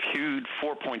perfectly reviewed,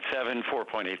 4.7,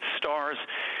 4.8 stars.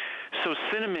 So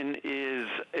cinnamon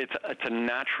it's a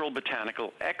natural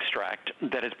botanical extract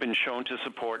that has been shown to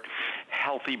support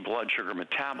healthy blood sugar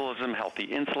metabolism, healthy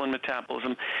insulin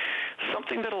metabolism,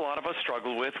 something that a lot of us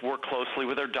struggle with, work closely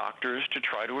with our doctors to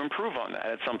try to improve on that.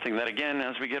 It's something that, again,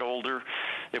 as we get older,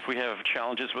 if we have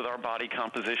challenges with our body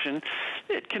composition,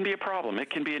 it can be a problem. It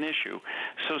can be an issue.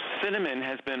 So cinnamon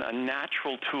has been a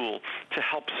natural tool to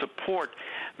help support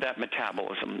that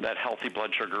metabolism, that healthy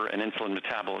blood sugar and insulin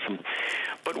metabolism.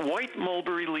 But white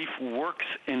mulberry leaf works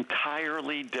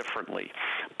entirely differently.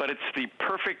 But it's the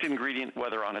perfect ingredient,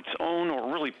 whether on its own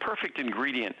or really perfect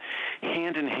ingredient,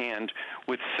 hand in hand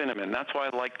with cinnamon. That's why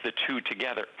I like the two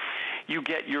together. You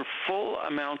get your full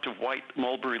amount of white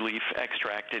mulberry leaf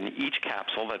extract in each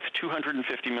capsule. That's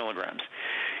 250 milligrams.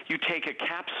 You take a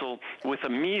capsule with a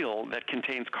meal that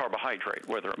contains carbohydrate,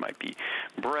 whether it might be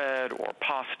bread or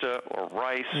pasta or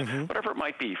rice, whatever it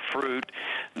might be, fruit.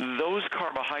 Those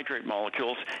carbohydrate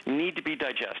molecules need to be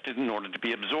digested in order to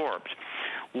be absorbed.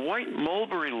 White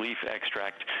mulberry leaf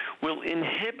extract will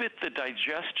inhibit the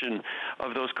digestion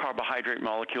of those carbohydrate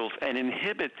molecules and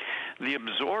inhibit the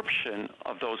absorption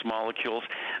of those molecules,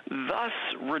 thus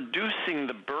reducing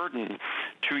the burden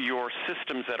to your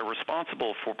systems that are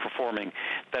responsible for performing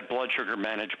that blood sugar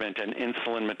management and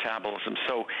insulin metabolism.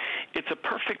 So it's a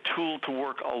perfect tool to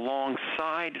work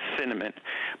alongside cinnamon,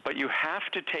 but you have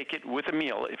to take it with a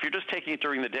meal. If you're just taking it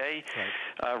during the day,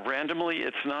 randomly,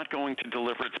 it's not going to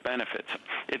deliver its benefits.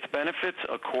 Its benefits,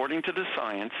 according to the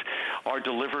science, are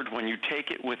delivered when you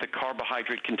take it with a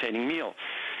carbohydrate-containing meal.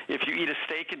 If you eat a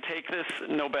steak and take this,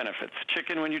 no benefits.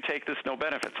 Chicken, when you take this, no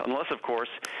benefits. Unless, of course,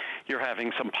 you're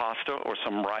having some pasta or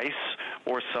some rice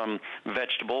or some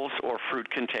vegetables or fruit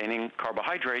containing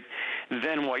carbohydrate,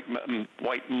 then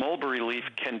white mulberry leaf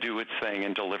can do its thing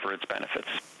and deliver its benefits.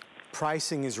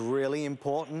 Pricing is really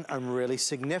important and really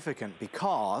significant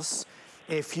because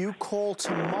if you call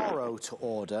tomorrow to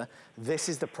order, this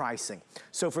is the pricing.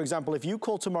 So for example, if you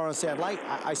call tomorrow and say,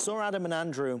 I saw Adam and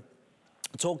Andrew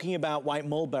talking about white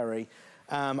mulberry,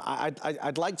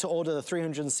 I'd like to order the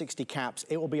 360 caps.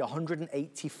 It will be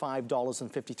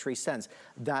 $185.53.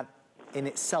 That in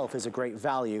itself is a great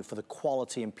value for the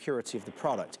quality and purity of the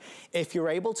product. If you're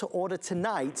able to order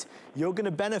tonight, you're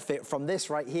gonna benefit from this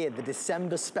right here, the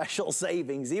December special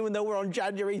savings. Even though we're on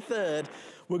January 3rd,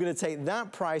 we're gonna take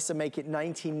that price and make it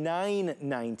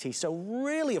 $99.90. So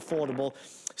really affordable,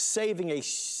 saving a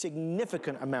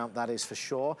significant amount, that is for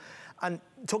sure. And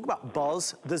talk about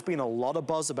buzz. There's been a lot of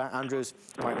buzz about Andrew's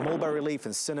white mulberry leaf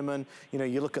and cinnamon. You know,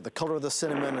 you look at the color of the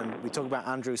cinnamon, and we talk about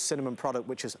Andrew's cinnamon product,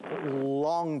 which has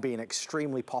long been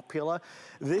extremely popular.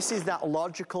 This is that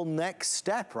logical next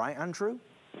step, right, Andrew?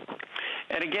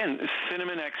 And again,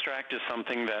 cinnamon extract is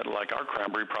something that, like our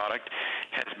cranberry product,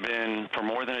 has been for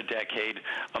more than a decade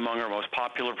among our most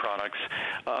popular products,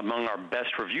 among our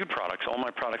best reviewed products. All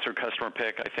my products are customer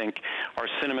pick. I think our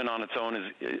cinnamon on its own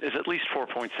is at least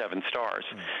 4.7 stars.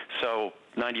 So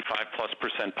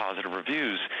 95+% positive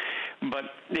reviews.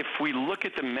 But if we look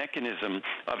at the mechanism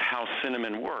of how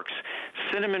cinnamon works,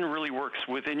 cinnamon really works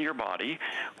within your body,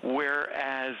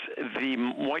 whereas the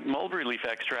white mulberry leaf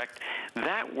extract,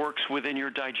 that works within your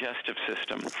digestive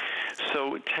system.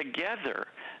 So together,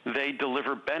 they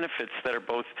deliver benefits that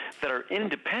are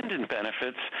independent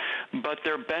benefits, but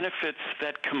they're benefits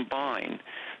that combine.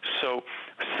 So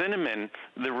cinnamon,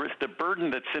 the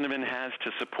burden that cinnamon has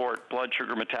to support blood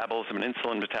sugar metabolism and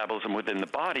insulin metabolism within the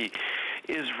body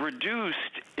is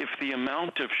reduced if the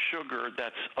amount of sugar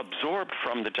that's absorbed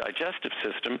from the digestive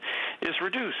system is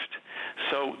reduced.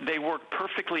 So they work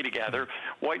perfectly together.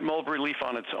 White mulberry leaf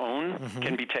on its own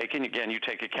can be taken. Again, you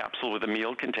take a capsule with a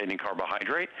meal containing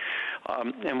carbohydrate.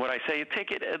 And what I say, take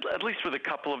it at least with a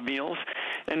couple of meals.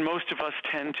 And most of us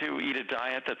tend to eat a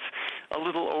diet that's a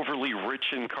little overly rich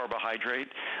in carbohydrate.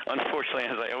 Unfortunately,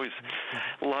 as I always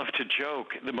love to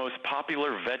joke, the most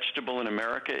popular vegetable in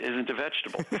America isn't a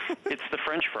vegetable. It's the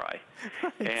French fry.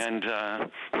 And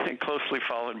closely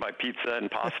followed by pizza and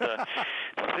pasta.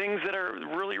 Things that are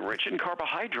really rich in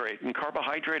carbohydrate. And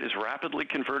carbohydrate is rapidly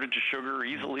converted to sugar,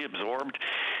 easily absorbed,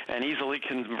 and easily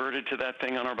converted to that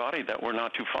thing on our body that we're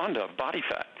not too fond of, body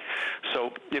fat.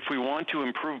 So if we want to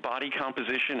improve body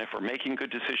composition, if we're making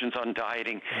good decisions on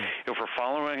dieting, if we're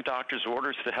following a doctor's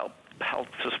orders to help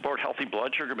support healthy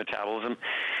blood sugar metabolism,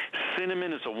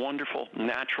 cinnamon is a wonderful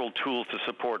natural tool to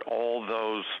support all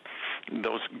those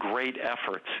great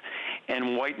efforts.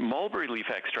 And white mulberry leaf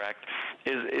extract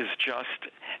is just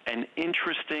an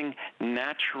interesting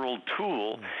natural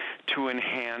tool to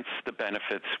enhance the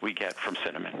benefits we get from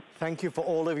cinnamon. Thank you for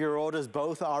all of your orders.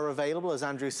 Both are available, as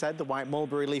Andrew said, the white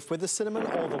mulberry leaf with the cinnamon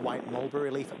or the white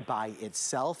mulberry leaf by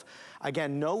itself.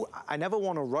 Again, no, I never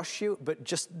want to rush you, but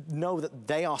just know that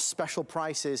they are special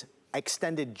prices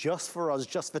extended just for us,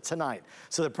 just for tonight.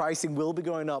 So the pricing will be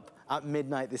going up at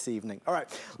midnight this evening. All right,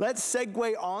 let's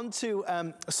segue on to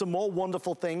some more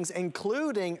wonderful things,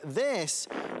 including this,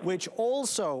 which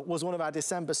also was one of our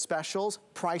December specials.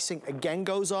 Pricing again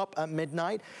goes up at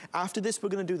midnight. After this, we're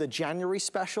gonna do the January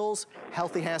specials.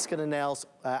 Healthy hair, skin, and nails,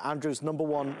 Andrew's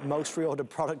 #1 most reordered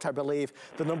product, I believe,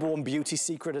 the #1 beauty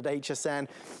secret at HSN,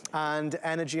 and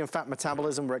energy and fat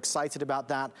metabolism. We're excited about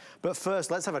that. But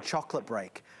first, let's have a chocolate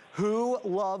break. Who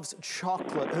loves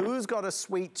chocolate? Who's got a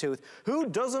sweet tooth? Who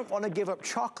doesn't want to give up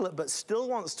chocolate but still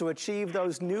wants to achieve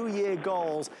those New Year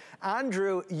goals?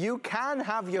 Andrew, you can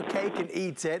have your cake and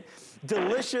eat it.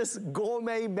 Delicious,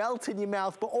 gourmet, melt in your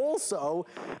mouth, but also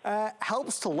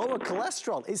helps to lower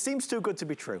cholesterol. It seems too good to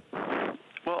be true.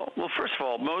 Well, first of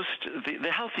all,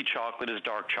 the healthy chocolate is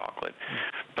dark chocolate,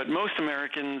 but most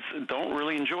Americans don't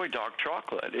really enjoy dark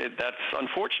chocolate. That's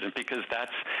unfortunate because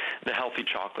that's the healthy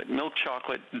chocolate. Milk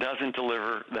chocolate doesn't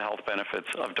deliver the health benefits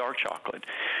of dark chocolate,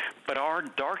 but our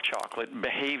dark chocolate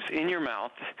behaves in your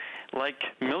mouth like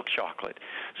milk chocolate.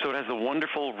 So it has the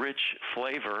wonderful, rich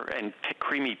flavor and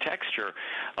creamy texture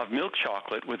of milk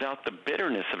chocolate without the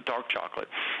bitterness of dark chocolate.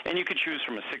 And you could choose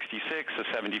from a 66,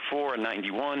 a 74, a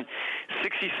 91.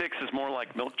 66 is more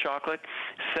like milk chocolate.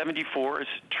 74 is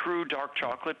true dark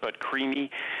chocolate, but creamy.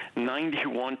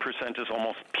 91% is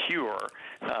almost pure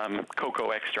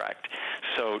cocoa extract.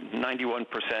 So 91%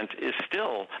 is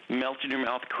still melt in your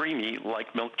mouth creamy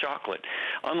like milk chocolate.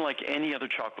 Unlike any other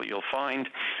chocolate you'll find,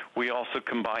 we also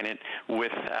combine it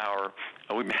with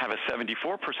we have a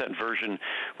 74% version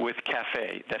with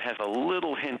cafe that has a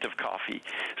little hint of coffee.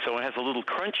 So it has a little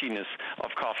crunchiness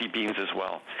of coffee beans as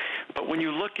well. But when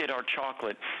you look at our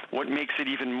chocolate, what makes it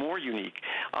even more unique,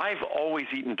 I've always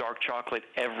eaten dark chocolate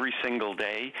every single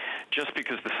day just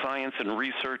because the science and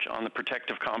research on the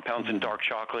protective compounds in dark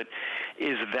chocolate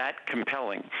is that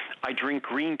compelling. I drink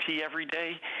green tea every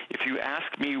day. If you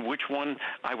ask me which one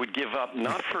I would give up,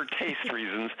 not for taste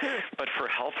reasons, but for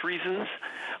health reasons,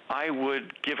 I would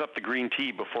give up the green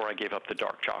tea before I gave up the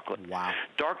dark chocolate. Wow.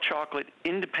 Dark chocolate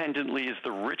independently is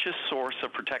the richest source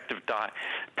of protective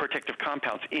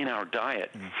compounds in our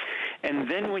diet. And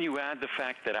then when you add the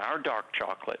fact that our dark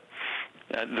chocolate,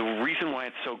 the reason why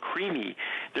it's so creamy,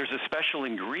 there's a special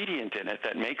ingredient in it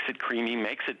that makes it creamy,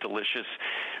 makes it delicious,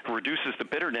 reduces the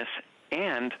bitterness,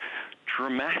 and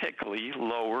dramatically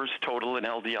lowers total and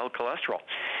LDL cholesterol.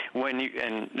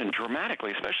 And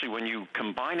dramatically, especially when you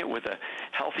combine it with a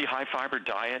healthy, high-fiber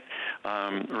diet,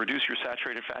 reduce your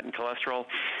saturated fat and cholesterol,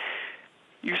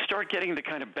 you start getting the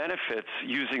kind of benefits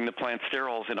using the plant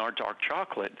sterols in our dark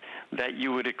chocolate that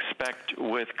you would expect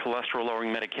with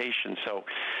cholesterol-lowering medication. So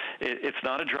it's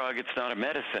not a drug, it's not a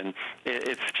medicine,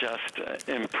 it's just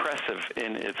impressive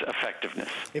in its effectiveness.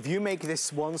 If you make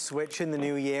this one switch in the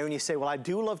new year and you say, well, I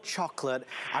do love chocolate,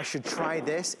 I should try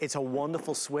this, it's a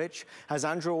wonderful switch. As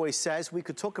Andrew always says, we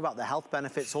could talk about the health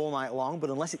benefits all night long,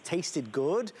 but unless it tasted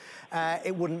good,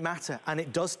 it wouldn't matter. And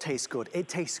it does taste good. It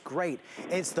tastes great.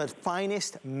 It's the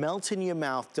finest melt in your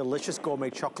mouth, delicious gourmet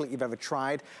chocolate you've ever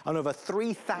tried, and over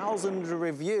 3,000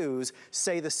 reviews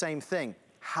say the same thing.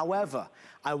 However,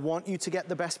 I want you to get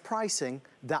the best pricing.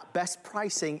 That best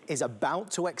pricing is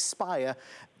about to expire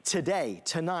today,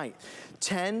 tonight.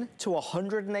 10 to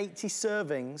 180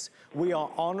 servings. We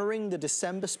are honoring the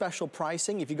December special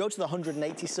pricing. If you go to the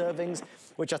 180 servings,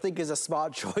 which I think is a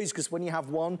smart choice because when you have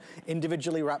one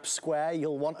individually wrapped square,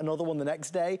 you'll want another one the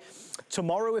next day.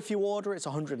 Tomorrow, if you order, it's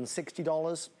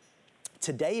 $160.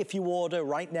 Today, if you order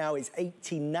right now, it's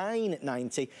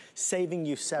 $89.90, saving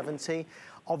you $70.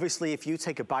 Obviously, if you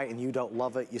take a bite and you don't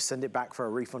love it, you send it back for a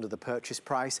refund of the purchase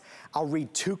price. I'll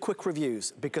read 2 quick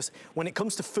reviews because when it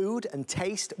comes to food and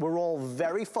taste, we're all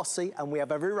very fussy and we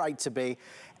have every right to be.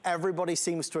 Everybody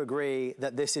seems to agree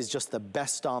that this is just the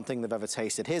best darn thing they've ever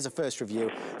tasted. Here's a first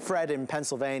review. Fred in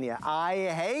Pennsylvania. I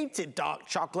hated dark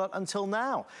chocolate until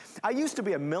now. I used to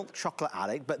be a milk chocolate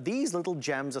addict, but these little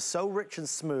gems are so rich and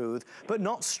smooth, but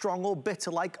not strong or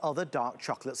bitter like other dark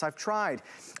chocolates I've tried.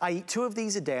 I eat 2 of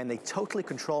these a day and they totally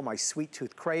control my sweet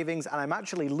tooth cravings, and I'm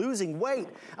actually losing weight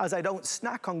as I don't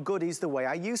snack on goodies the way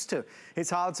I used to.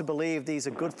 It's hard to believe these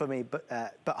are good for me, but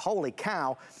holy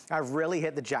cow, I've really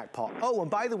hit the jackpot. Oh, and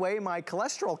by the way, my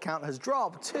cholesterol count has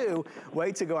dropped too.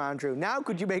 Way to go, Andrew. Now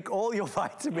could you make all your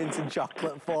vitamins in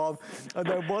chocolate form? And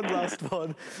then one last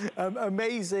one.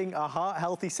 Amazing, a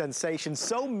heart-healthy sensation.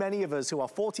 So many of us who are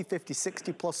 40, 50,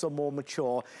 60 plus or more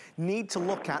mature need to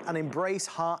look at and embrace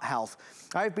heart health.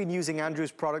 I've been using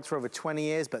Andrew's products for over 20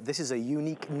 years, but this is a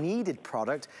unique, needed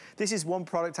product. This is one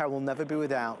product I will never be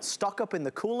without. Stock up in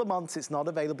the cooler months. It's not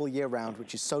available year-round,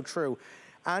 which is so true.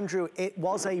 Andrew, it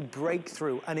was a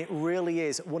breakthrough, and it really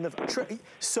is one of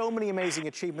so many amazing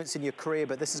achievements in your career,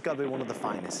 but this has got to be one of the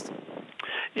finest.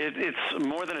 It's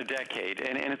more than a decade,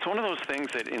 and it's one of those things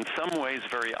that in some ways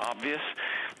very obvious,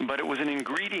 but it was an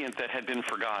ingredient that had been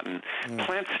forgotten.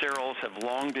 Plant sterols have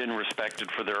long been respected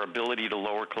for their ability to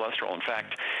lower cholesterol. In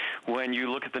fact, when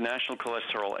you look at the National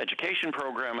Cholesterol Education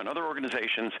Program and other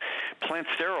organizations, plant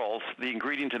sterols, the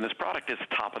ingredient in this product, is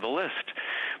top of the list.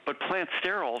 But plant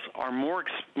sterols are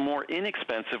more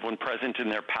inexpensive when present in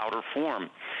their powder form.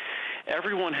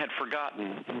 Everyone had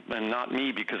forgotten, and not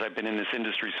me because I've been in this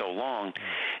industry so long,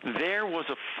 there was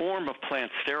a form of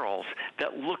plant sterols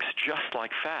that looks just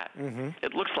like fat.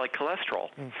 It looks like cholesterol,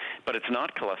 but it's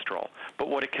not cholesterol. But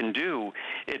what it can do,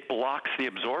 it blocks the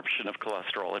absorption of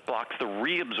cholesterol. It blocks the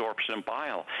reabsorption of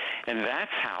bile, and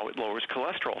that's how it lowers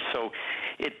cholesterol. So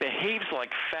it behaves like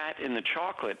fat in the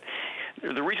chocolate.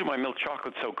 The reason why milk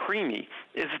chocolate's so creamy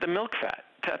is the milk fat.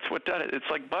 That's what does it. It's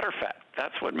like butter fat.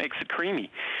 That's what makes it creamy.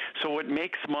 So what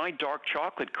makes my dark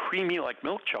chocolate creamy like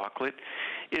milk chocolate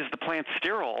is the plant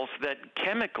sterols that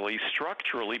chemically,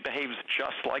 structurally behaves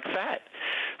just like fat.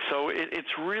 So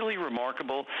it's really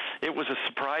remarkable. It was a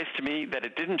surprise to me that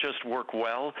it didn't just work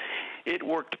well, it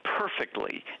worked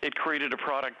perfectly. It created a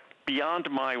product beyond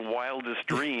my wildest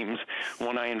dreams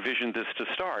when I envisioned this to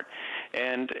start.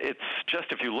 And it's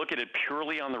just, if you look at it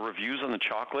purely on the reviews on the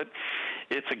chocolate,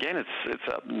 it's a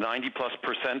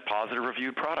 90+% positive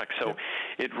reviewed product. So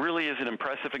it really is an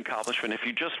impressive accomplishment. If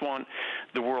you just want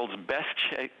the world's best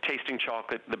tasting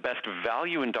chocolate, the best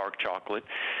value in dark chocolate,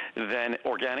 then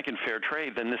organic and fair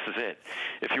trade, then this is it.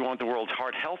 If you want the world's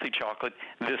heart healthy chocolate,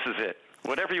 this is it.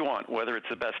 Whatever you want, whether it's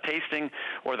the best tasting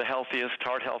or the healthiest,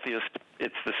 heart healthiest,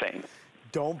 it's the same.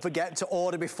 Don't forget to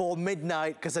order before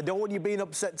midnight, because I don't want you being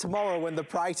upset tomorrow when the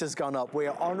price has gone up. We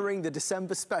are honoring the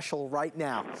December special right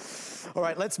now. All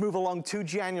right, let's move along to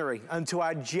January and to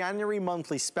our January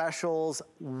monthly specials,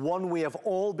 one we have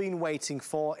all been waiting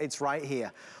for. It's right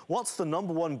here. What's the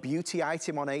 #1 beauty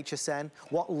item on HSN?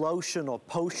 What lotion or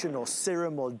potion or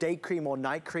serum or day cream or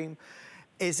night cream?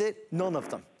 Is it? None of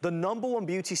them. The #1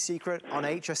 beauty secret on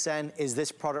HSN is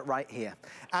this product right here.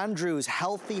 Andrew's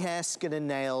Healthy Hair, Skin and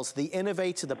Nails, the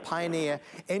innovator, the pioneer,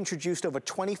 introduced over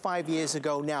 25 years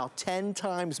ago, now 10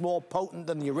 times more potent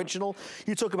than the original.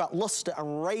 You talk about luster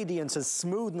and radiance and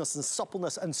smoothness and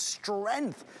suppleness and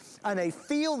strength, and they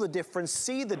feel the difference,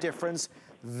 see the difference.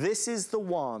 This is the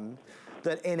one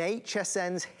that in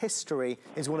HSN's history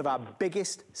is one of our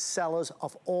biggest sellers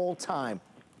of all time.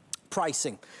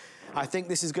 Pricing. I think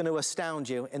this is going to astound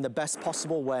you in the best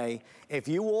possible way. If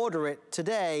you order it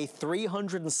today,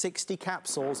 360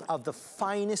 capsules of the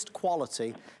finest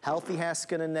quality Healthy Hair,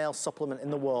 Skin and Nail supplement in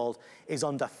the world is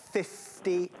under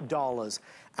 $50.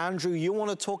 Andrew, you want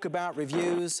to talk about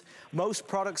reviews? Most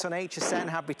products on HSN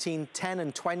have between 10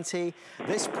 and 20.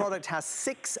 This product has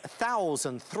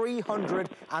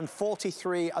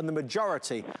 6,343, and the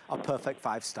majority are perfect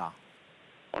 5-star.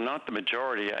 Well, not the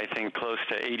majority. I think close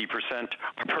to 80%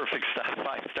 are perfect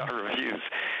 5-star reviews.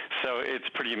 So it's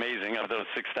pretty amazing. Of those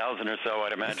 6,000 or so,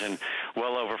 I'd imagine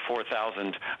well over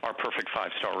 4,000 are perfect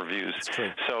 5-star reviews.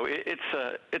 So it's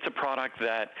a product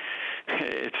that,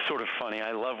 it's sort of funny.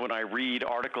 I love when I read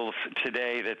articles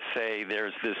today that say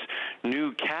there's this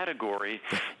new category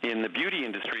in the beauty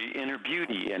industry, inner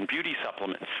beauty and beauty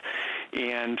supplements.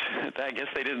 And I guess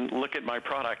they didn't look at my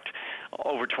product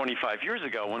over 25 years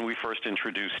ago when we first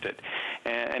introduced it.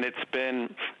 And it's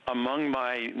been among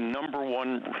my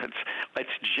 #1, it's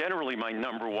generally my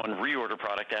 #1 reorder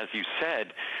product, as you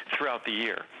said, throughout the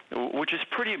year, which is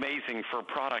pretty amazing for a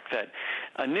product that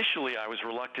initially I was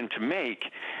reluctant to make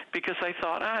because I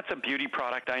thought, it's a beauty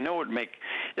product. I know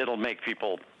it'll make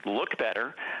people look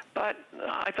better, but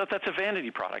I thought that's a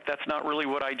vanity product. That's not really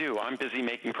what I do. I'm busy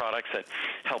making products that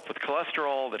help with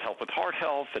cholesterol, that help with heart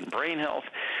health and brain health.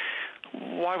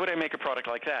 Why would I make a product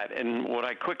like that? And what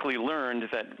I quickly learned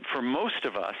that for most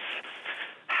of us,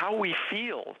 how we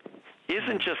feel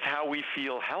isn't just how we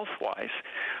feel health-wise,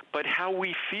 but how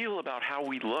we feel about how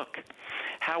we look,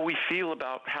 how we feel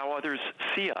about how others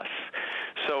see us.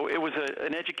 So it was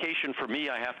an education for me,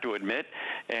 I have to admit,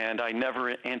 and I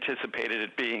never anticipated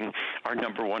it being our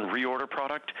 #1 reorder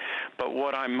product. But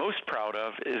what I'm most proud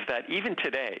of is that even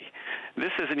today,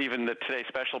 this isn't even the Today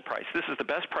Special price. This is the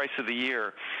best price of the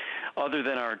year, other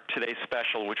than our Today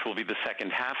Special, which will be the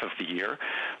second half of the year.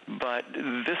 But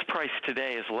this price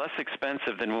today is less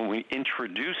expensive than when we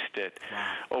introduced it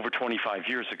over 25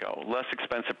 years ago. Less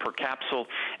expensive per capsule,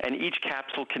 and each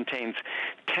capsule contains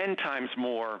 10 times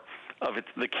more of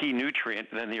the key nutrient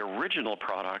than the original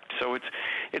product. So it's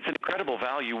an incredible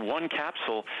value. One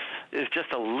capsule is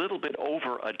just a little bit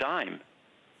over a dime.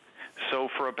 So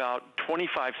for about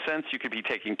 25 cents, you could be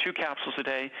taking 2 capsules a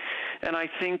day. And I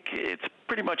think it's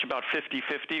pretty much about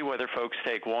 50-50 whether folks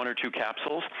take 1 or 2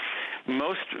 capsules.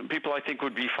 Most people, I think,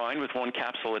 would be fine with 1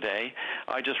 capsule a day.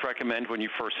 I just recommend when you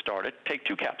first start it, take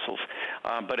 2 capsules.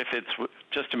 But if it's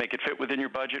just to make it fit within your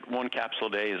budget, 1 capsule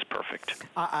a day is perfect.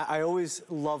 I always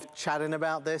love chatting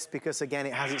about this because, again,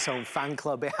 it has its own fan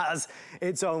club. It has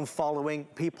its own following.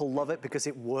 People love it because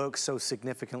it works so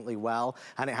significantly well,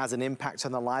 and it has an impact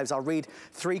on their lives. I'll read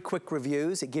 3 quick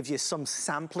reviews. It gives you some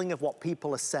sampling of what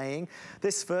people are saying.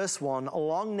 This first one,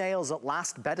 long nails at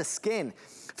last, better skin.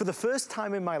 For the first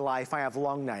time in my life, I have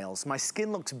long nails. My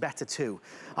skin looks better too.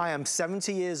 I am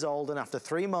 70 years old, and after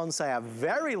 3 months, I have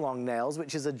very long nails,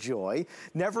 which is a joy.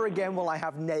 Never again will I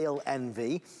have nail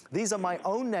envy. These are my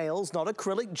own nails, not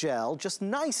acrylic gel, just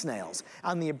nice nails.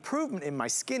 And the improvement in my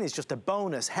skin is just a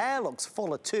bonus. Hair looks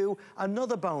fuller too,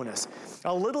 another bonus.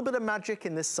 A little bit of magic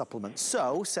in this supplement.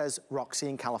 So, says Roxy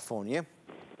in California,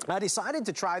 I decided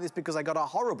to try this because I got a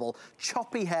horrible,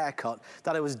 choppy haircut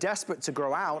that I was desperate to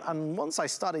grow out, and once I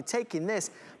started taking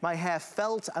this, my hair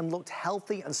felt and looked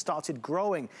healthy and started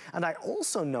growing. And I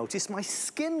also noticed my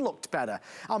skin looked better,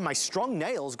 and my strong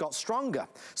nails got stronger.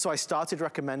 So I started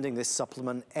recommending this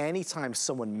supplement anytime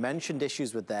someone mentioned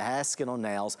issues with their hair, skin, or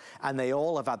nails, and they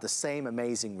all have had the same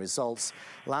amazing results.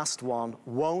 Last one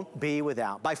won't be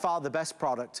without, by far the best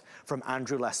product from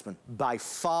Andrew Lessman. By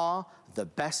far the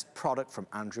best product from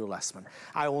Andrew Lessman.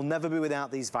 I will never be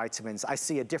without these vitamins. I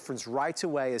see a difference right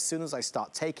away as soon as I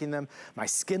start taking them. My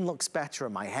skin looks better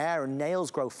and my hair and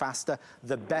nails grow faster.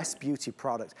 The best beauty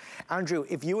product. Andrew,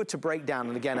 if you were to break down,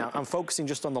 and again, I'm focusing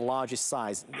just on the largest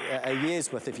size, a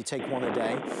year's worth if you take one a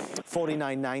day,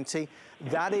 $49.90.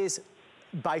 That is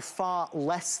by far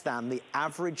less than the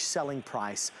average selling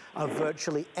price of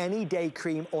virtually any day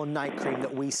cream or night cream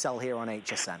that we sell here on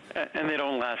HSN. And they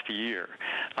don't last a year.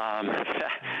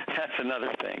 That's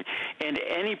another thing. And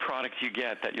any product you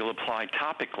get that you'll apply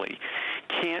topically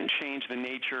can't change the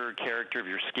nature or character of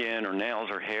your skin or nails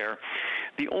or hair.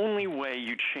 The only way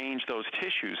you change those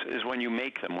tissues is when you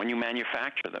make them, when you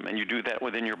manufacture them, and you do that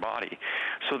within your body.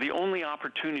 So the only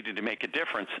opportunity to make a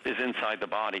difference is inside the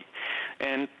body.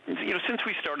 And, you know, since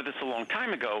we started this a long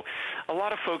time ago, a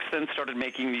lot of folks then started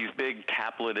making these big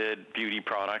tableted beauty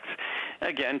products.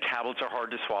 Again, tablets are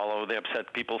hard to swallow. They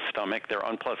upset people's stomach. They're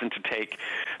unpleasant to take.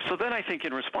 So then I think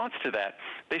in response to that,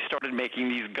 they started making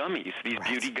these gummies, these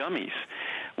beauty gummies,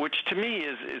 which to me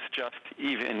is just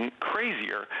even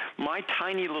crazier. My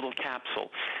tiny little capsule,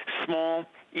 small,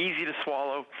 easy to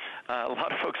swallow. A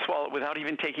lot of folks swallow it without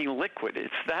even taking liquid.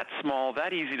 It's that small,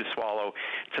 that easy to swallow.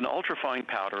 It's an ultrafine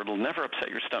powder. It'll never upset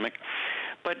your stomach.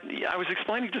 But I was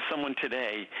explaining to someone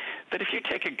today that if you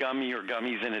take a gummy or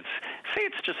gummies and say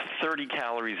it's just 30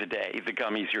 calories a day, the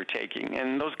gummies you're taking,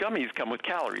 and those gummies come with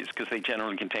calories because they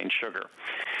generally contain sugar.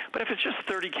 But if it's just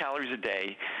 30 calories a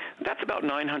day, that's about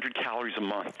 900 calories a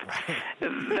month.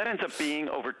 That ends up being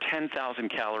over 10,000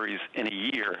 calories in a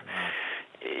year.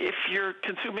 If you're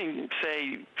consuming,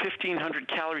 say, 1,500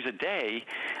 calories a day,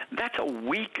 that's a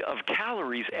week of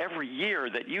calories every year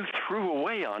that you threw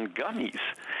away on gummies.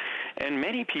 And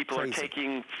many people are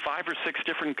taking 5 or 6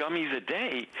 different gummies a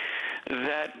day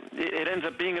that it ends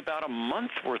up being about a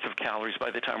month's worth of calories by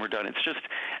the time we're done. It's just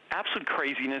absolute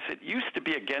craziness. It used to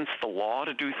be against the law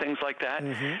to do things like that,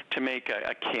 to make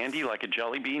a candy like a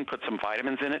jelly bean, put some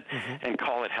vitamins in it, and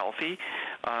call it healthy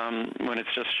when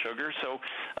it's just sugar. So,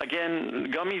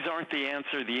 again, gummies aren't the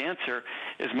answer. The answer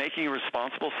is making a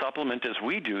responsible supplement as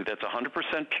we do that's 100%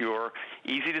 pure,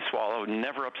 easy to swallow,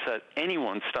 never upset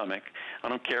anyone's stomach. I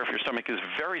don't care if your stomach is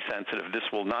very sensitive. This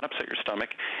will not upset your stomach.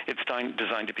 It's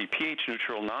designed to be pH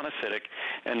neutral, non-acidic,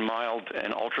 and mild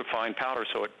and ultra-fine powder,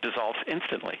 so it dissolves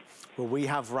instantly. Well, we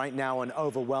have right now an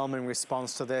overwhelming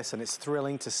response to this, and it's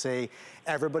thrilling to see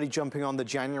everybody jumping on the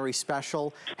January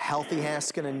special. Healthy hair,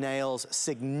 skin, and nails,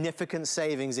 significant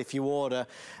savings if you order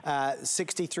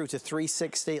 60 through to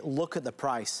 360. Look at the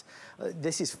price.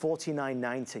 This is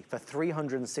 $49.90 for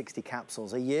 360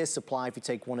 capsules, a year's supply if you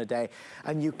take one a day.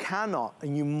 And you cannot,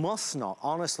 and you must not,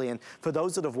 honestly, and for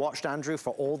those that have watched Andrew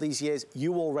for all these years,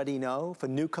 you already know. For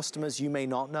new customers, you may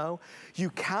not know. You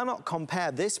cannot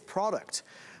compare this product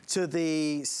to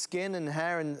the skin and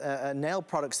hair and nail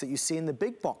products that you see in the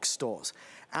big box stores.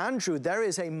 Andrew, there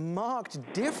is a marked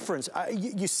difference.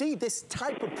 You see this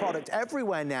type of product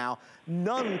everywhere now,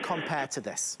 none compared to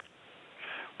this.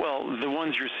 Well, the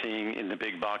ones you're seeing in the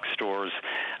big box stores,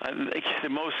 the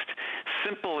most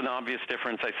simple and obvious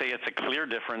difference, I say it's a clear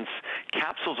difference.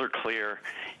 Capsules are clear.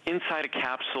 Inside a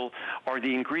capsule are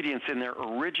the ingredients in their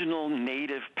original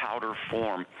native powder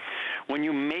form. When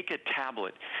you make a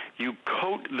tablet, you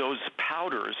coat those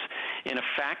powders in a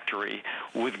factory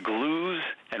with glues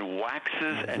and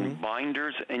waxes and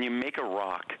binders, and you make a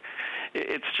rock.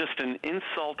 It's just an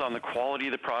insult on the quality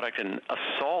of the product and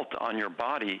assault on your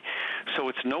body. So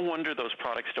it's no wonder those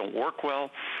products don't work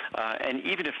well. And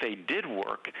even if they did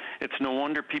work, it's no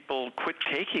wonder people quit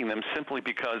taking them simply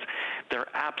because they're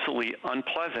absolutely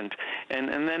unpleasant.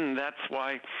 And then that's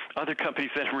why other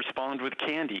companies then respond with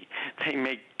candy. They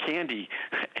make candy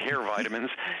hair vitamins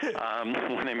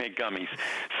when they make gummies.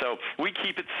 So we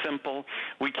keep it simple.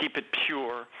 We keep it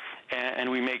pure.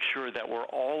 And we make sure that we're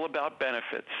all about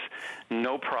benefits,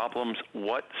 no problems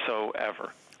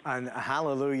whatsoever. And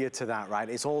hallelujah to that, right?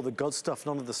 It's all the good stuff,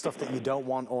 none of the stuff that you don't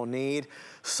want or need.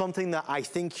 Something that I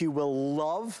think you will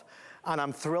love. and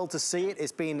I'm thrilled to see it.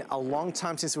 It's been a long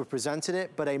time since we presented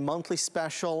it, but a monthly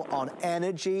special on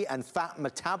energy and fat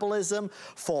metabolism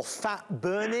for fat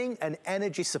burning and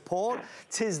energy support.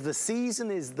 'Tis the season,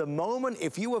 is the moment.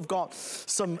 If you have got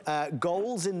some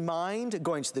goals in mind,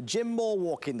 going to the gym more,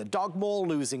 walking the dog more,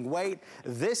 losing weight,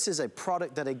 this is a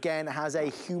product that, again, has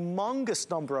a humongous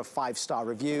number of 5-star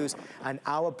reviews, and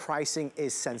our pricing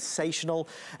is sensational.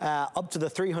 Up to the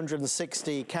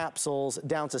 360 capsules,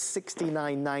 down to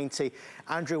 $69.90.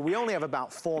 Andrew, we only have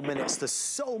about 4 minutes. There's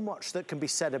so much that can be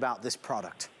said about this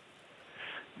product.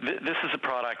 This is a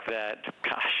product that,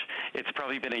 gosh, it's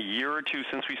probably been a year or two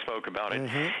since we spoke about it.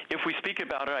 If we speak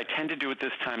about it, I tend to do it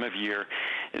this time of year.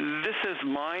 This is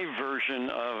my version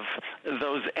of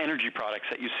those energy products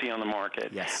that you see on the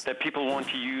market, that people want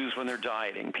to use when they're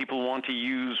dieting, people want to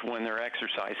use when they're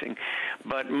exercising.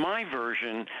 But my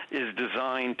version is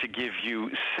designed to give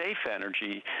you safe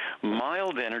energy,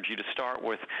 mild energy to start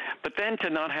with, but then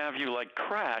to not have you like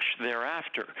crash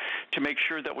thereafter, to make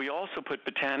sure that we also put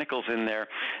botanicals in there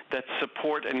that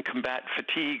support and combat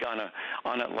fatigue on a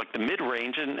like the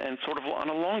mid-range and sort of on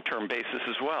a long-term basis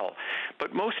as well.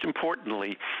 But most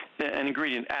importantly, an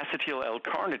ingredient, acetyl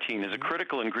L-carnitine, is a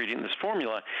critical ingredient in this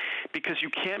formula because you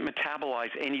can't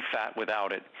metabolize any fat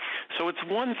without it. So it's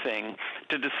one thing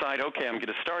to decide, okay, I'm going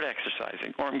to start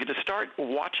exercising, or I'm going to start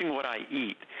watching what I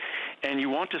eat, and you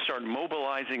want to start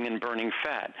mobilizing and burning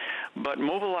fat. But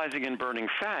mobilizing and burning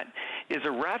fat is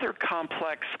a rather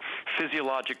complex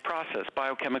physiologic process,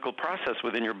 biochemical process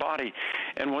within your body.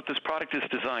 And what this product is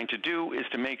designed to do is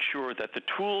to make sure that the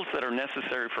tools that are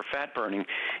necessary for fat burning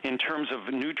in terms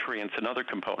of nutrients and other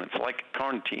components like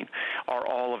carnitine are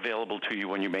all available to you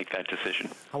when you make that decision.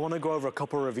 I want to go over a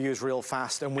couple of reviews real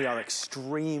fast, and we are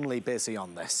extremely busy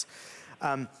on this.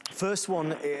 First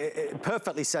one, it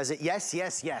perfectly says it. Yes,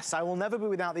 yes, yes. I will never be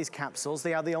without these capsules.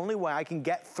 They are the only way I can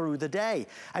get through the day.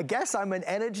 I guess I'm an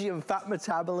energy and fat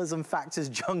metabolism factors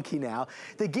junkie now.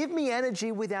 They give me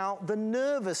energy without the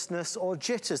nervousness or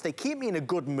jitters. They keep me in a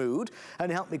good mood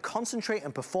and help me concentrate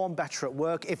and perform better at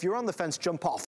work. If you're on the fence, jump off.